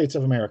United States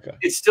of America.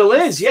 It still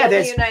is. Yeah,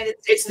 the United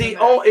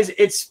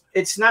States.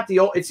 It's not the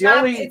only. It's the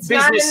only business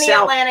not in the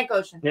south. Atlantic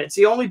Ocean. It's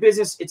the only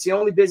business. It's the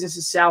only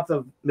businesses south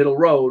of Middle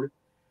Road,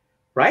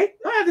 right?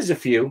 There's a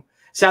few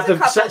south of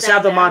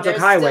Montauk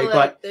Highway,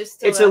 but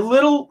it's a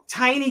little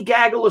tiny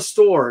gaggle of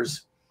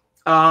stores.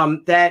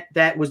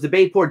 That was the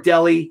Bayport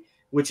Deli,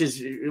 which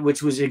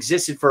was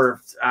existed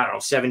for, I don't know,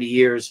 70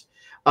 years.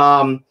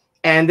 And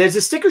there's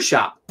a sticker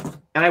shop,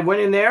 and I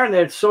went in there, and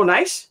they're so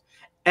nice.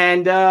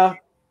 And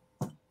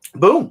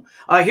boom,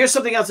 here's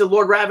something else that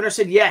Lord Ravener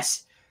said.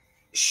 Yes,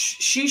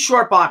 she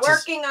short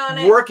boxes.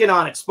 Working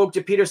on it. Spoke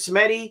to Peter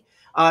Cimetti.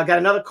 Got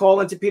another call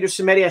into Peter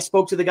Cimetti. I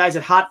spoke to the guys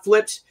at Hot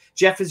Flips.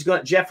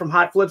 Jeff from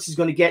Hot Flips is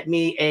going to get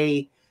me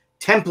a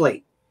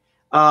template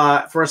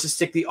for us to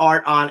stick the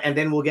art on, and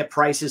then we'll get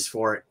prices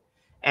for it.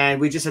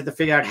 And we just have to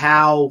figure out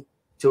how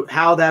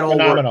that all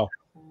works.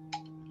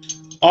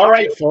 All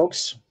right,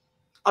 folks.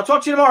 I'll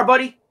talk to you tomorrow,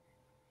 buddy.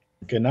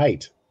 Good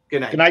night.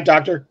 Good night. Good night,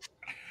 Doctor.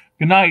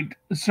 Good night,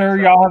 sir.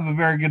 Y'all have a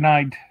very good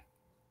night.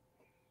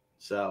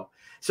 So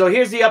So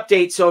here's the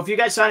update. So if you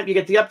guys sign up, you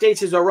get the updates.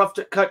 Here's our rough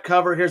cut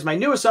cover. Here's my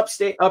newest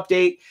update.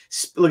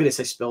 Look at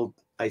this.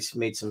 I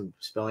made some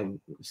spelling.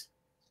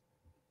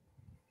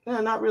 No,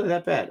 not really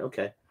that bad.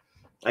 Okay.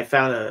 I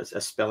found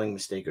a spelling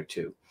mistake or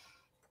two.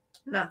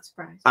 Not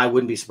surprised. I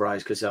wouldn't be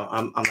surprised because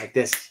I'm like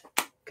this.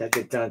 Gotta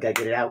get it done. Gotta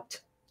get it out.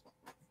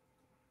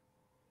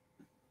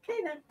 Okay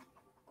then.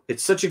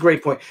 It's such a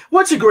great point.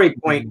 What's a great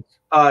point,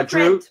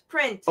 Drew?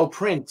 Print. Oh,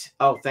 print.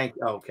 Oh, thank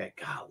you. Oh, okay.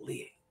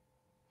 Golly.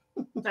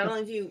 Not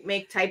only do you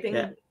make typing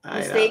I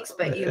mistakes,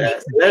 but you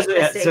make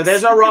mistakes. So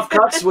there's our rough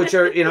cuts, which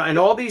are, and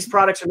all these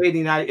products are made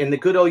in the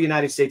good old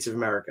United States of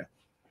America.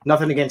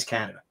 Nothing against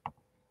Canada.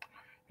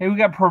 Hey, we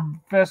got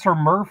Professor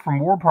Murph from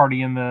War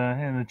Party in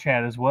the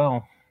chat as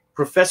well.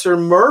 Professor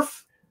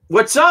Murph,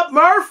 what's up,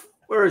 Murph?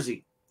 Where is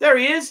he? There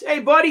he is. Hey,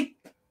 buddy.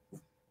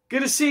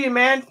 Good to see you,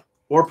 man.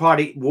 War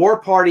Party. War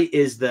Party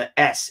is the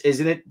S,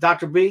 isn't it,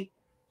 Dr. B?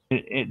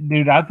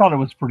 Dude, I thought it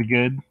was pretty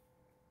good.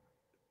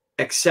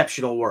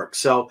 Exceptional work.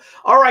 So,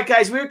 all right,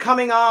 guys, we're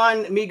going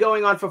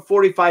on for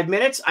 45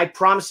 minutes. I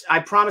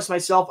promised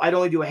myself I'd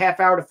only do a half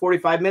hour to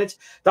 45 minutes.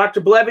 Dr.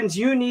 Blevins,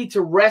 you need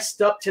to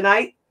rest up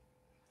tonight.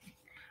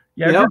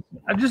 Yeah,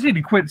 I just need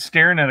to quit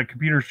staring at a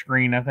computer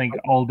screen, I think,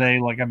 all day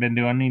like I've been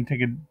doing. I need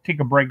to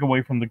take a break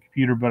away from the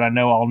computer, but I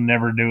know I'll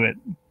never do it.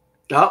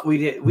 Oh, we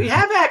did. We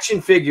have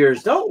action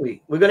figures, don't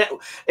we? We're gonna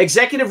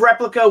Executive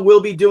Replica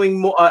will be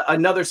doing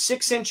another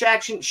 6-inch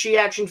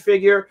action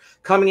figure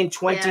coming in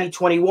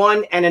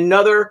 2021, and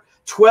another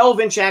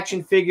 12-inch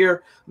action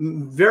figure,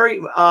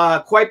 very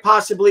quite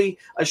possibly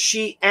a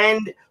She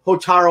and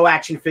Hotaro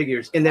action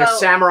figures in their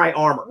samurai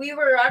armor. We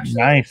were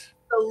actually nice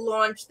to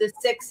launch the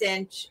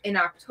 6-inch in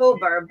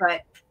October,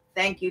 but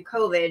thank you,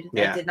 COVID,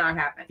 that did not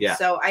happen. Yeah.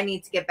 So I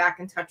need to get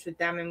back in touch with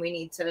them, and we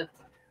need to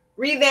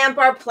revamp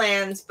our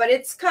plans, but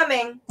it's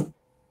coming.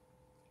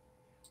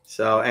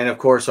 So, and of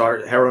course,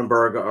 our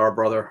Herrenberg, our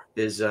brother,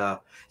 is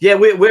our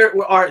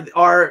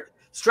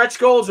stretch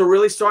goals are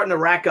really starting to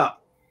rack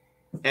up.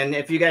 And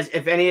if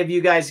any of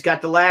you guys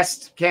got the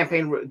last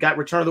campaign, got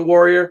Return of the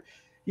Warrior,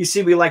 you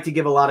see we like to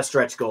give a lot of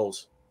stretch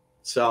goals.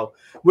 So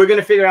we're going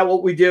to figure out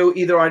what we do.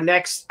 Either our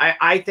next,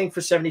 I think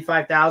for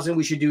 75,000,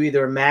 we should do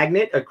either a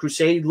magnet, a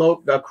Crusade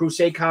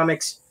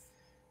Comics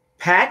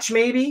patch,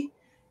 maybe.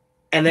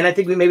 And then I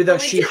think maybe the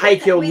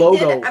Haikyo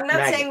logo. I'm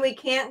not saying we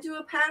can't do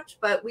a patch,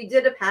 but we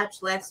did a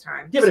patch last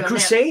time. Yeah, but a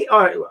Crusade,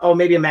 or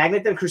maybe a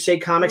magnet, then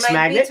Crusade Comics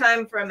magnet. Might be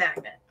time for a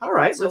magnet. All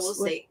right, so we'll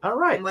see. All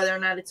right, and whether or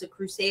not it's a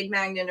Crusade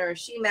magnet or a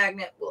She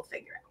magnet, we'll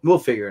figure it out. We'll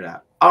figure it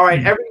out. All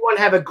right, everyone,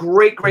 have a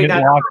great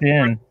night. Locked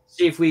in.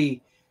 See if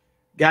we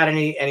got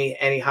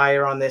any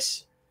higher on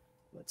this.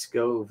 Let's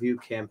go view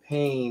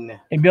campaign.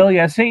 Hey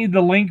Billy, I sent you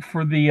the link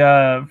for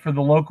the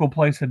local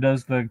place that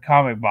does the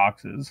comic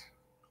boxes.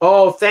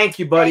 Oh, thank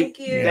you, buddy. Thank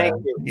you.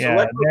 Thank you. Yeah,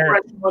 so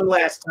let's go one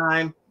last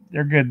time.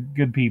 They're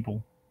good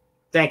people.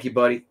 Thank you,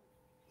 buddy.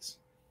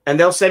 And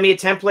they'll send me a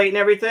template and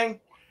everything.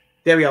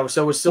 There we go.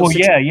 So we're still. Well,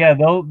 yeah.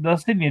 They'll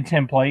send you a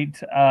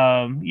template.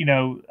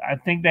 I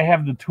think they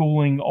have the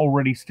tooling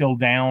already still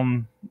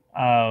down.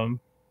 Yeah,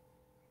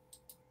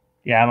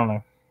 I don't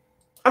know.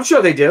 I'm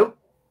sure they do.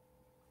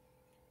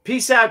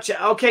 Peace out.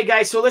 Okay,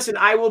 guys. So listen,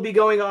 I will be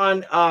going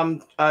on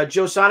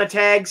Joe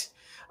Sonatag's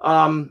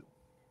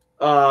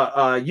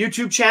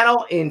YouTube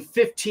channel in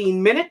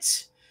 15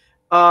 minutes.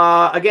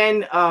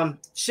 Again,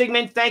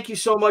 Sigmund, thank you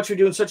so much for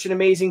doing such an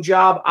amazing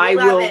job.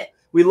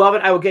 We love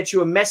it. I will get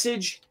you a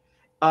message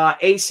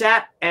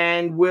ASAP,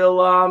 and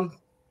we'll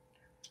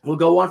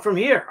go on from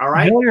here. All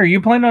right. Billy, are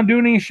you planning on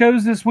doing any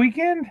shows this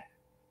weekend?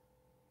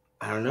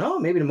 I don't know.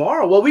 Maybe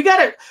tomorrow. Well, we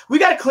gotta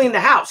clean the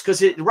house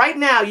because right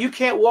now you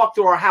can't walk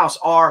through our house.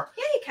 Yeah,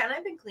 you can.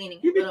 I've been cleaning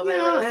a little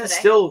bit today.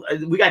 Still,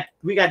 we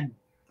got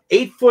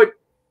 8 foot.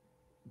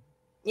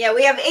 Yeah,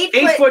 we have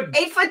 8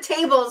 foot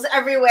tables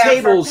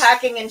everywhere for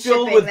packing and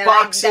shipping with that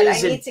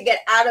boxes I need to get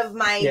out of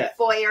my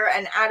foyer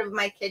and out of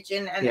my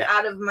kitchen and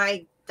out of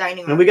my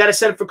dining room. And we got to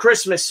set up for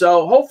Christmas.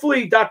 So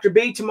hopefully, Dr.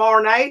 B,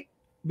 tomorrow night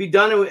be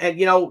done.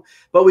 And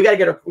but we got to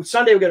get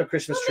Sunday. We got a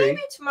Christmas tree.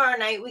 Maybe tomorrow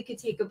night we could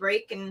take a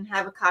break and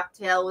have a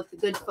cocktail with the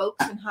good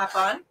folks and hop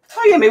on.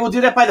 Oh yeah, maybe we'll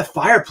do that by the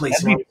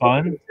fireplace. That'd be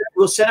fun.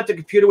 We'll set up the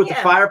computer with the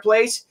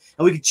fireplace,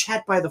 and we can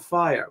chat by the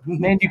fire.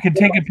 Man, you could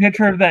take a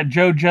picture of that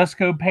Joe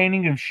Jusko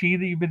painting of She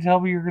that you've been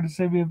telling me you're going to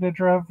send me a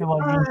picture of. I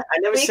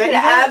never we said could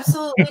that.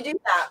 absolutely do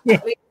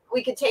that.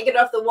 We could take it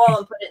off the wall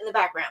and put it in the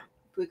background.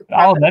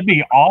 That'd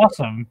be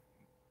awesome.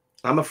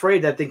 I'm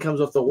afraid that thing comes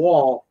off the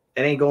wall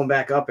and ain't going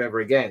back up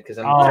ever again because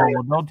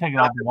don't take it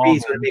off the wall.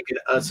 He's going to make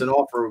us an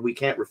offer we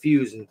can't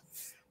refuse, and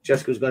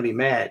Jessica's going to be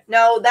mad.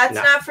 No, that's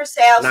not for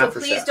sale. So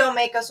please don't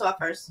make us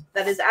offers.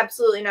 That is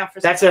absolutely not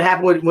for sale. That's what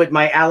happened with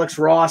my Alex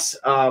Ross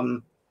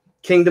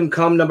Kingdom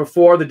Come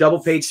 #4, the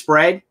double page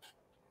spread.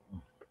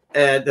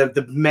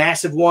 The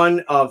massive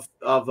one of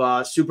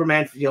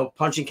Superman,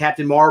 punching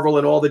Captain Marvel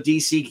and all the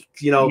DC,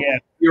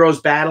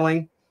 heroes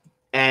battling,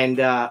 and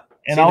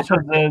also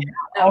the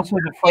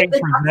fight for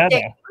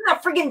Zeta.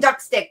 Not friggin'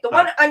 duck stick. The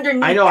one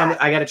underneath. I know.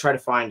 I got to try to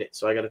find it.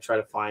 So I got to try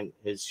to find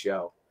his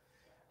show.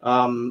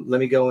 Let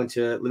me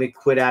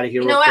quit out of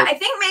here. You know what? I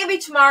think maybe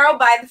tomorrow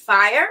by the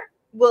fire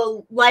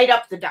we'll light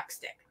up the duck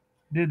stick.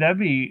 Dude, that'd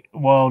be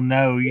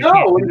no. You No,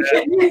 can't are do you that.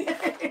 kidding me?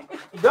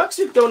 Duck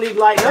stick don't need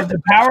light up.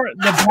 The power of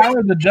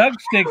the duck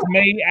stick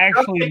may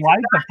actually stick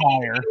light the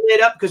fire. Lit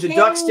up because the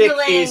duck stick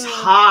is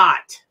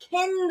hot.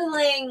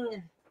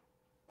 Kindling.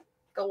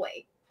 Go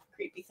away,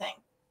 creepy thing.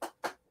 I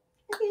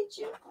hate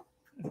you.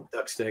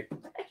 Duck stick.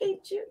 I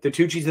hate you. The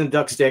Tucci's and the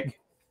duck stick.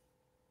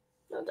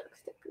 No duck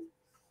stick.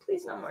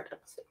 Please, no more duck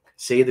stick.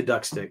 Say the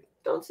duck stick.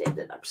 Don't say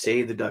the duck stick.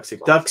 Say the duck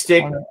stick. Duck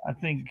stick. I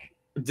think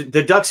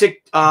The duck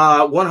stick,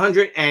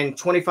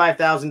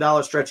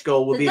 $125,000 stretch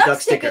goal will be a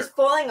duck sticker. The duck stick is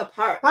falling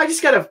apart. I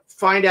just got to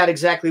find out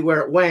exactly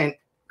where it went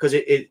because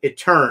it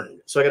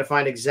turned. So I got to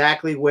find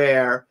exactly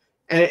where,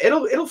 and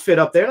it'll fit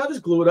up there. And I'll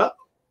just glue it up.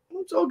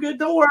 It's all good.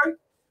 Don't worry.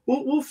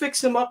 We'll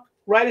fix him up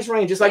right as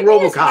rain, just like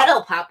Maybe his RoboCop.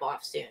 head'll pop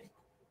off soon.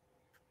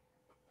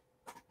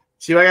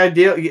 See what I got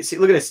to do? See,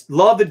 look at this.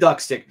 Love the duck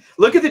stick.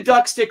 Look at the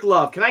duck stick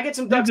love. Can I get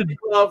some duck stick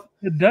love?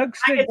 the duck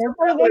stick.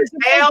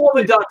 Hail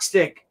the duck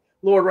stick,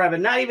 Lord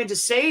Reverend. Not even to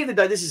say the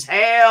duck. This is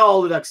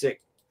hail the duck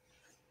stick.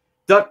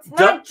 Duck. It's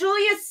not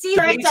Julius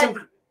Caesar. It's a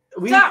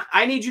duck.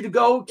 I need you to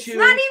go to. It's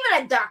not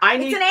even a duck.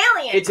 It's an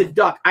alien. It's a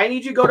duck. I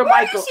need you to go to Where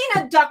Michael. have you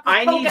seen a duck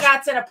with polka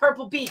dots and a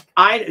purple beak?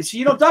 So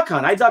you don't duck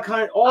hunt. I duck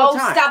hunt all the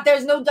time. Oh, stop.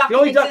 There's no duck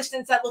in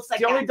existence that looks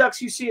like the that. only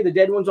ducks you see are the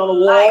dead ones on the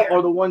wall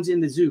or the ones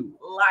in the zoo.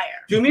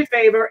 Liar. Do me a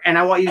favor, and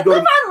I want you to I go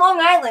live on Long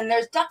Island.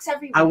 There's ducks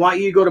everywhere. I want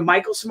you to go to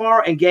Michael's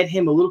tomorrow and get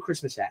him a little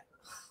Christmas hat.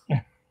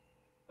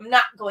 I'm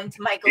not going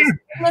to Michael's.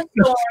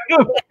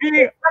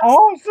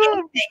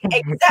 Awesome.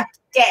 Except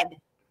dead.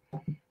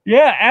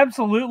 Yeah,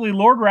 absolutely.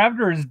 Lord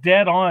Raptor is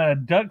dead on a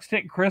duck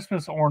stick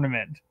Christmas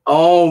ornament.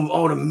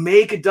 Oh, to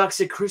make a duck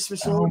stick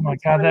Christmas ornament. Oh my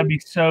God, that'd be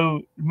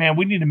so. Man,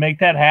 we need to make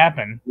that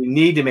happen. We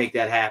need to make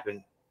that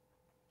happen.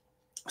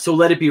 So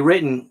let it be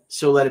written.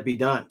 So let it be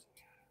done.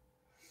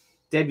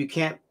 Deb, you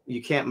can't.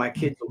 My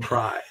kids will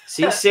cry.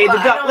 See, save the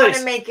duck. I don't want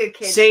to make your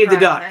kids save cry,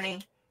 the duck. Honey.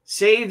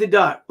 Save the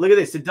duck. Look at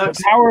this. The duck.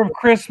 The power of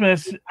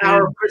Christmas. The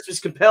power of Christmas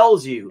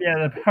compels you.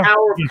 Yeah, the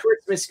power of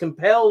Christmas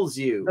compels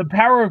you. The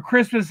power of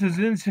Christmas is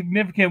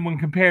insignificant when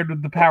compared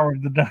with the power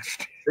of the duck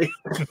stick. Now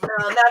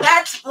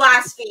that's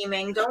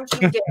blaspheming. Don't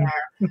you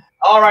dare.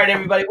 All right,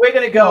 everybody. We're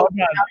going to go.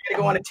 No, I'm going to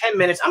go on in 10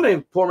 minutes. I'm going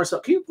to pour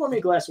myself. Can you pour me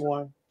a glass of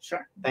wine?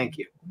 Sure. Thank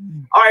you.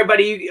 All right,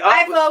 buddy.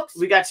 Bye, folks.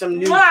 We got some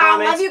new Wow,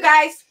 comments. love you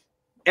guys.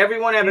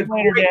 Everyone have a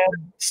Later, great Dad.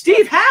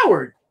 Steve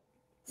Howard.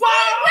 Wow.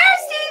 Where's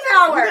Steve We're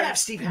Howard? going to have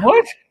Steve Howard.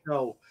 What?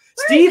 No. Where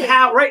Steve is he?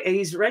 Howard. Right.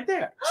 He's right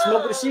there.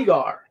 Smoking a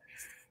cigar.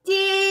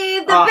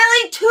 Steve, the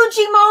Billy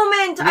Tucci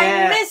moment.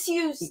 yeah. I miss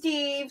you,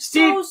 Steve.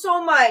 Steve,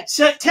 so much.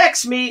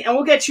 Text me and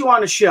we'll get you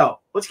on the show.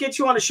 Let's get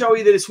you on the show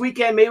either this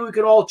weekend. Maybe we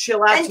can all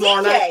chill out And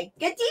tomorrow DJ. night.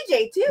 Get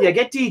DJ too. Yeah,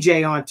 get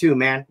DJ on too,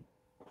 man.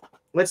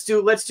 Let's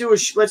do a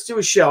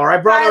show. All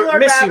right, brother. Bye, Lord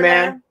Miss you, Ravender.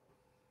 man.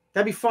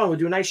 That'd be fun. We'll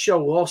do a nice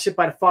show. We'll all sit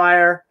by the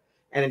fire,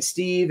 and then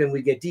Steve, and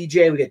we get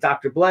DJ, we get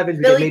Dr. Blevins,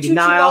 we Billy get maybe Tucci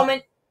Niall.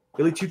 moment.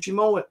 Billy Tucci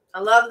moment.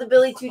 I love the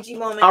Billy Tucci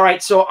moment. All right,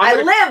 so I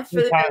live for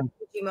the Billy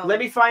Tucci moment. let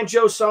me find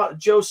Joe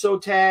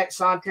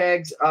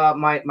Sontag's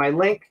my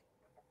link.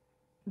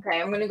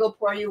 Okay, I'm gonna go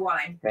pour you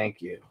wine.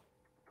 Thank you.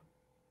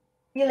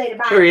 See you later.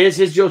 Bye. Here he is.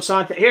 His Joe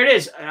Sontag. Here it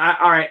is.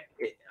 All right,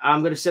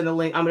 I'm gonna send the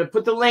link. I'm gonna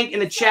put the link in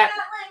the chat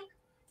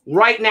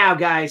right now,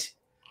 guys.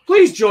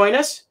 Please join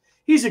us.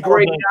 He's a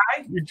great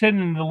guy. You're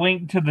sending the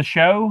link to the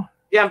show?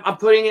 Yeah, I'm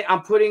putting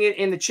it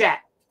in the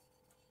chat.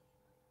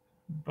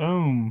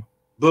 Boom.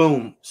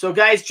 Boom. So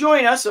guys,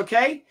 join us,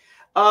 okay?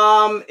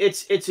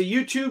 It's a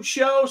YouTube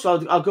show,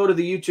 so I'll go to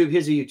the YouTube.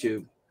 Here's a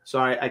YouTube.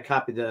 Sorry, I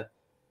copied the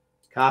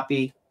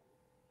copy.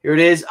 Here it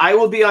is. I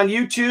will be on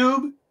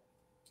YouTube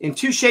in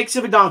 2 shakes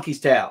of a donkey's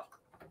tail.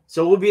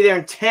 So we'll be there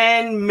in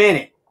 10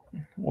 minutes.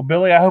 Well,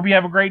 Billy, I hope you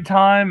have a great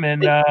time,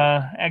 and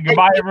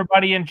goodbye,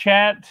 everybody in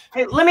chat.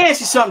 Hey, let me ask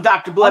you something,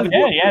 Dr. Blevin.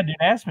 Yeah, dude,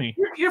 ask me.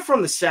 You're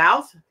from the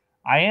South.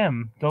 I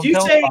am. Do you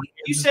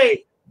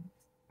say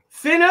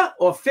finna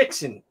or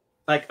fixin'?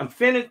 Like I'm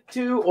finna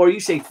to, or you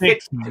say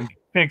fixin'?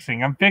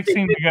 Fixing. I'm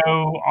fixing to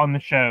go on the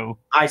show.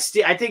 I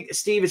think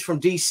Steve is from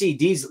DC.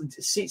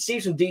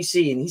 Steve's from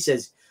DC, and he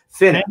says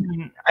finna.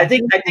 Man, I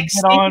think Steve is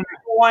the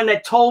one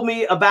that told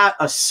me about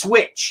a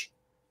switch.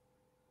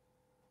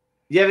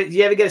 You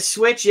ever get a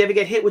switch? You ever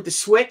get hit with the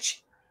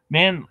switch?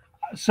 Man,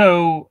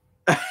 so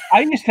I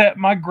used to,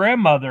 my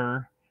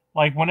grandmother,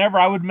 like whenever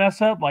I would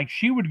mess up, like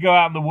she would go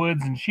out in the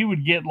woods and she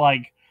would get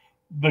like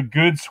the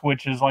good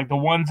switches, like the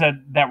ones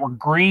that were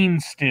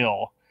green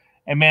still.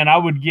 And man, I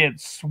would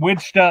get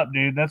switched up,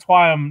 dude. That's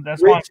why I'm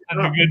such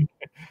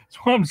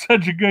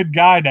a good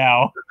guy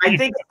now. I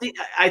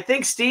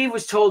think Steve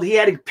was told he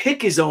had to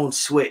pick his own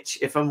switch.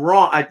 If I'm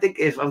wrong, I think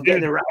if I'm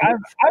getting it right. I've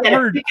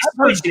heard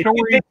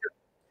stories.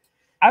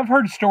 I've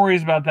heard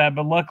stories about that,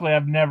 but luckily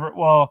I've never.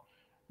 Well,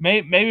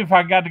 maybe if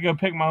I got to go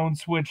pick my own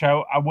switch,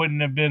 I wouldn't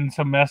have been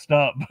so messed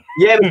up.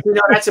 Yeah, but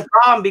that's a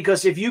problem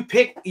because if you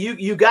pick,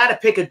 you got to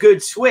pick a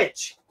good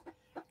switch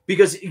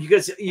because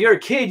you're a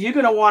kid, you're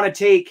gonna want to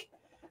take,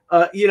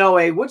 a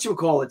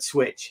whatchamacallit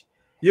switch,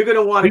 You're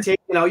gonna want to take,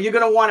 you're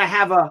gonna want to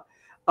have a,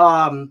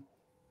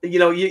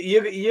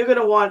 you're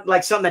gonna want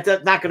like something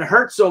that's not gonna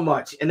hurt so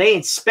much, and they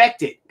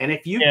inspect it, and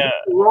if you get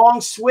the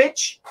wrong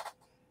switch,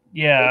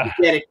 you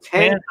get it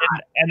 10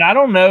 and I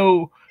don't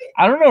know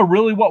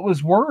really what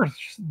was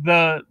worse,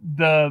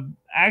 the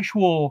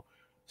actual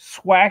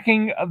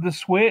swacking of the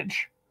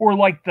switch or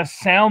like the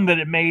sound that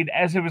it made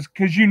as it was,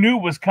 because you knew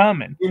it was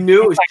coming. You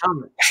knew it was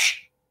coming.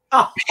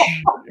 Oh.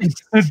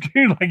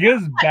 Dude, like it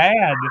was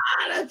bad.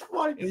 That's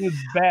funny. It was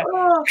bad.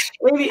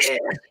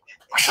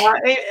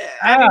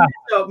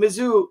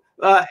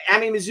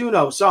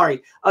 Mizuno,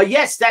 sorry.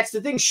 Yes, that's the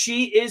thing.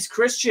 She is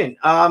Christian.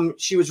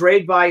 She was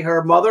raised by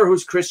her mother,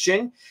 who's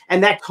Christian,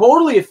 and that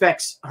totally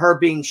affects her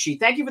being she.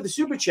 Thank you for the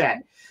super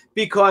chat,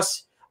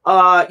 because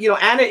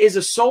Anna is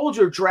a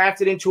soldier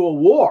drafted into a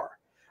war,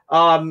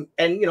 and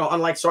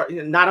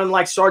not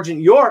unlike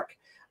Sergeant York.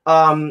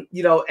 And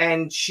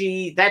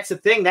that's the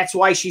thing. That's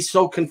why she's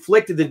so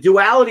conflicted. The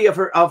duality of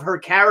her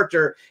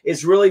character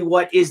is really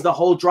what is the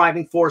whole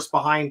driving force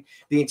behind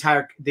the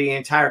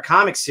entire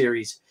comic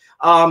series.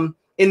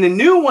 In the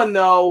new one,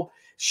 though,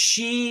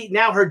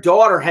 her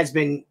daughter has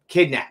been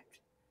kidnapped,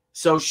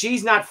 so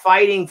she's not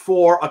fighting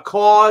for a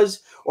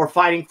cause or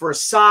fighting for a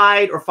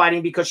side or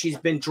fighting because she's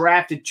been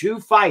drafted to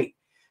fight.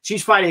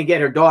 She's fighting to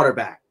get her daughter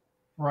back.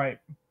 Right.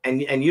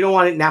 And you don't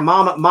want it now.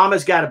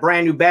 Mama's got a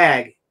brand new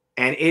bag,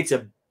 and it's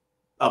a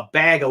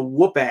bag of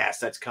whoop ass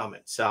that's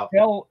coming. So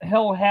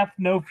hell hath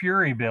no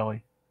fury,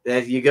 Billy.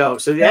 There you go.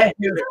 So I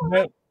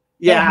gotta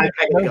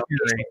go.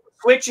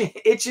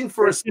 Itching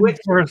for a switch.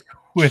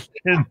 Going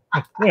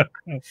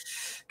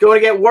to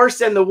get worse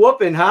than the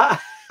whooping, huh?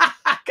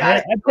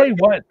 I tell you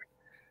what,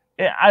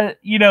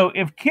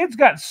 if kids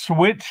got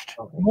switched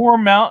more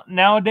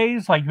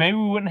nowadays, like maybe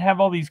we wouldn't have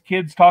all these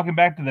kids talking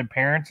back to their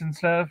parents and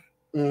stuff.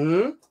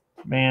 Mm-hmm.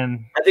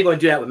 Man, I think we're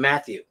gonna do that with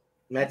Matthew.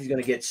 Matthew's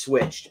gonna get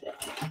switched.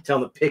 Tell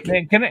him to pick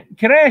it. Man,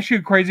 can I ask you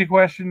a crazy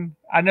question?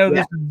 I know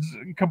this is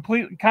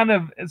completely kind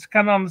of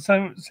on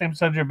the same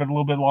subject, but a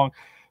little bit long.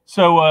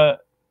 So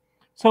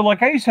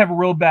like I used to have a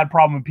real bad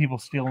problem with people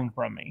stealing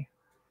from me.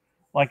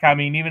 Like, I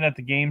mean, even at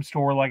the game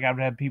store, like I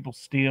would have people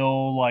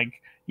steal,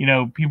 like,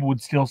 people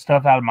would steal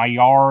stuff out of my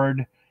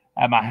yard,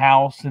 at my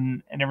house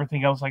and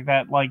everything else like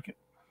that. Like,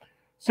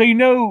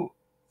 so,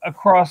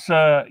 across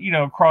the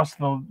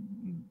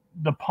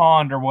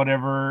pond or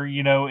whatever,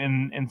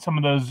 in some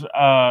of those,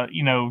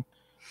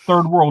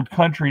 third world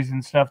countries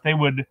and stuff, they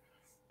would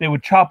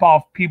chop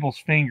off people's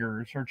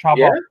fingers or chop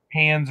off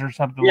hands or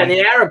something. Yeah, like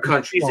the Arab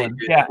countries. They do.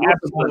 Yeah,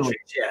 absolutely.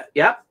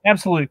 Yeah,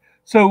 absolutely.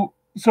 So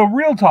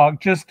real talk,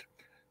 just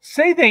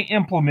say they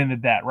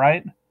implemented that,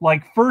 right?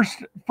 Like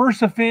first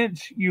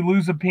offense, you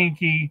lose a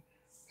pinky.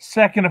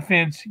 Second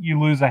offense, you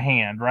lose a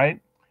hand, right?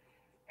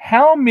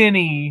 How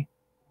many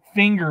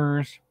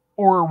fingers,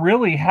 or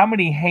really how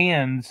many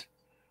hands,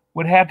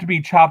 would have to be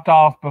chopped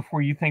off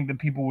before you think that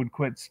people would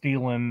quit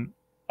stealing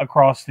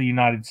across the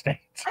United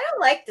States? I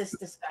don't like this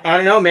discussion. I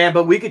don't know, man,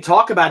 but we could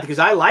talk about it because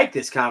I like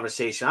this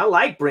conversation. I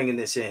like bringing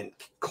this in.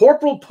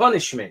 Corporal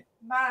punishment.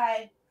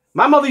 Bye.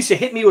 My mother used to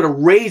hit me with a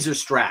razor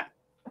strap.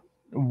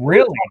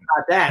 Really?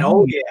 About that.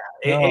 Oh, yeah.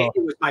 It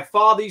was my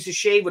father used to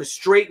shave with a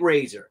straight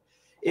razor.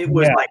 It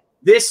was like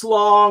this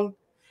long,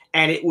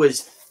 and it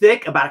was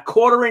thick, about a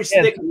 1/4 inch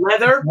thick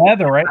leather.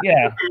 Leather, right?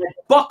 Yeah.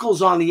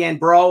 Buckles on the end,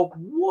 bro.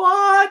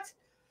 What?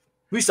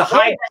 We used to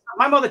hide.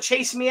 My mother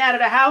chased me out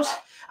of the house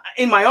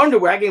in my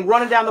underwear. I came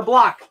running down the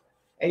block,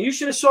 and you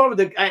should have saw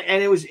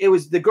and it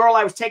was the girl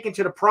I was taking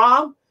to the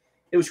prom.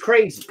 It was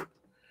crazy.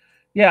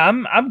 Yeah,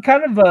 I'm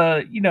kind of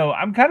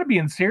I'm kind of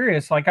being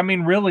serious. Like, I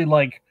mean, really,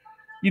 like,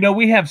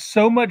 we have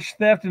so much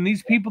theft, and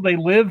these people,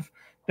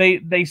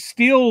 they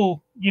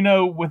steal,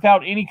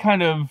 without any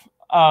kind of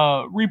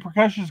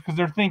repercussions, because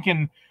they're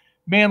thinking,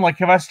 man,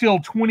 like if I steal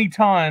 20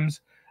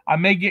 times, I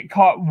may get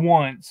caught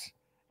once.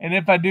 And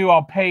if I do,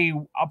 I'll pay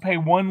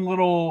one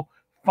little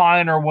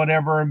fine or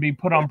whatever and be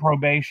put on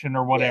probation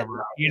or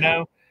whatever,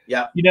 Yeah.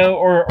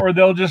 Or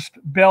they'll just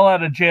bail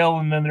out of jail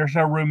and then there's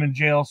no room in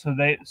jail. So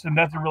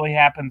nothing really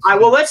happens. All right,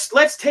 well,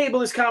 let's table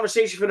this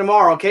conversation for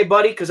tomorrow. Okay,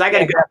 buddy? Because I got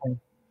to go.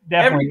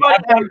 Definitely.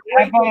 Everybody,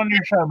 have fun on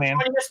your show, man.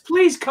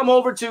 Please come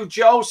over to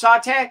Joe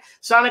Sonatag.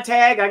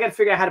 I got to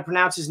figure out how to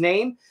pronounce his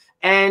name.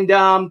 And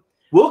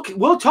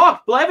we'll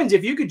talk. Blevins,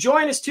 if you could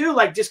join us too,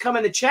 like just come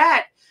in the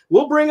chat.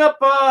 We'll bring up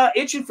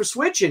itching for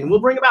switching. We'll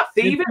bring about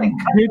thieving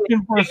and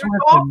itching for switching.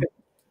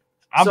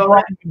 I'm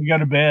probably going to go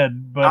to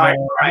bed. But,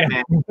 all right,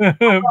 man.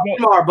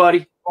 Tomorrow,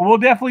 buddy. We'll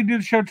definitely do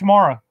the show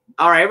tomorrow.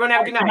 All right, everyone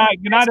have a good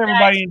night. Good night,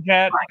 everybody in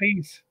chat. Bye.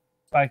 Peace.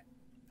 Bye.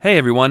 Hey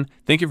everyone,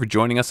 thank you for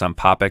joining us on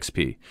Pop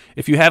XP.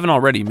 If you haven't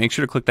already, make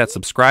sure to click that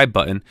subscribe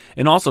button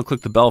and also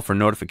click the bell for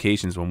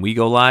notifications when we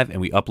go live and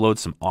we upload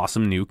some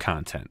awesome new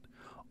content.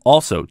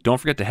 Also, don't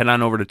forget to head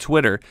on over to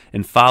Twitter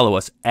and follow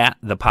us at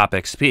the Pop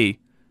XP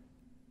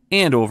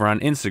and over on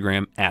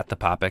Instagram at the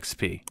Pop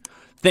XP.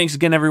 Thanks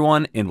again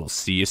everyone, and we'll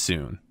see you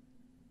soon.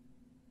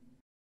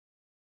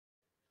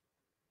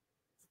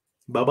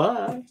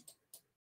 Bye-bye.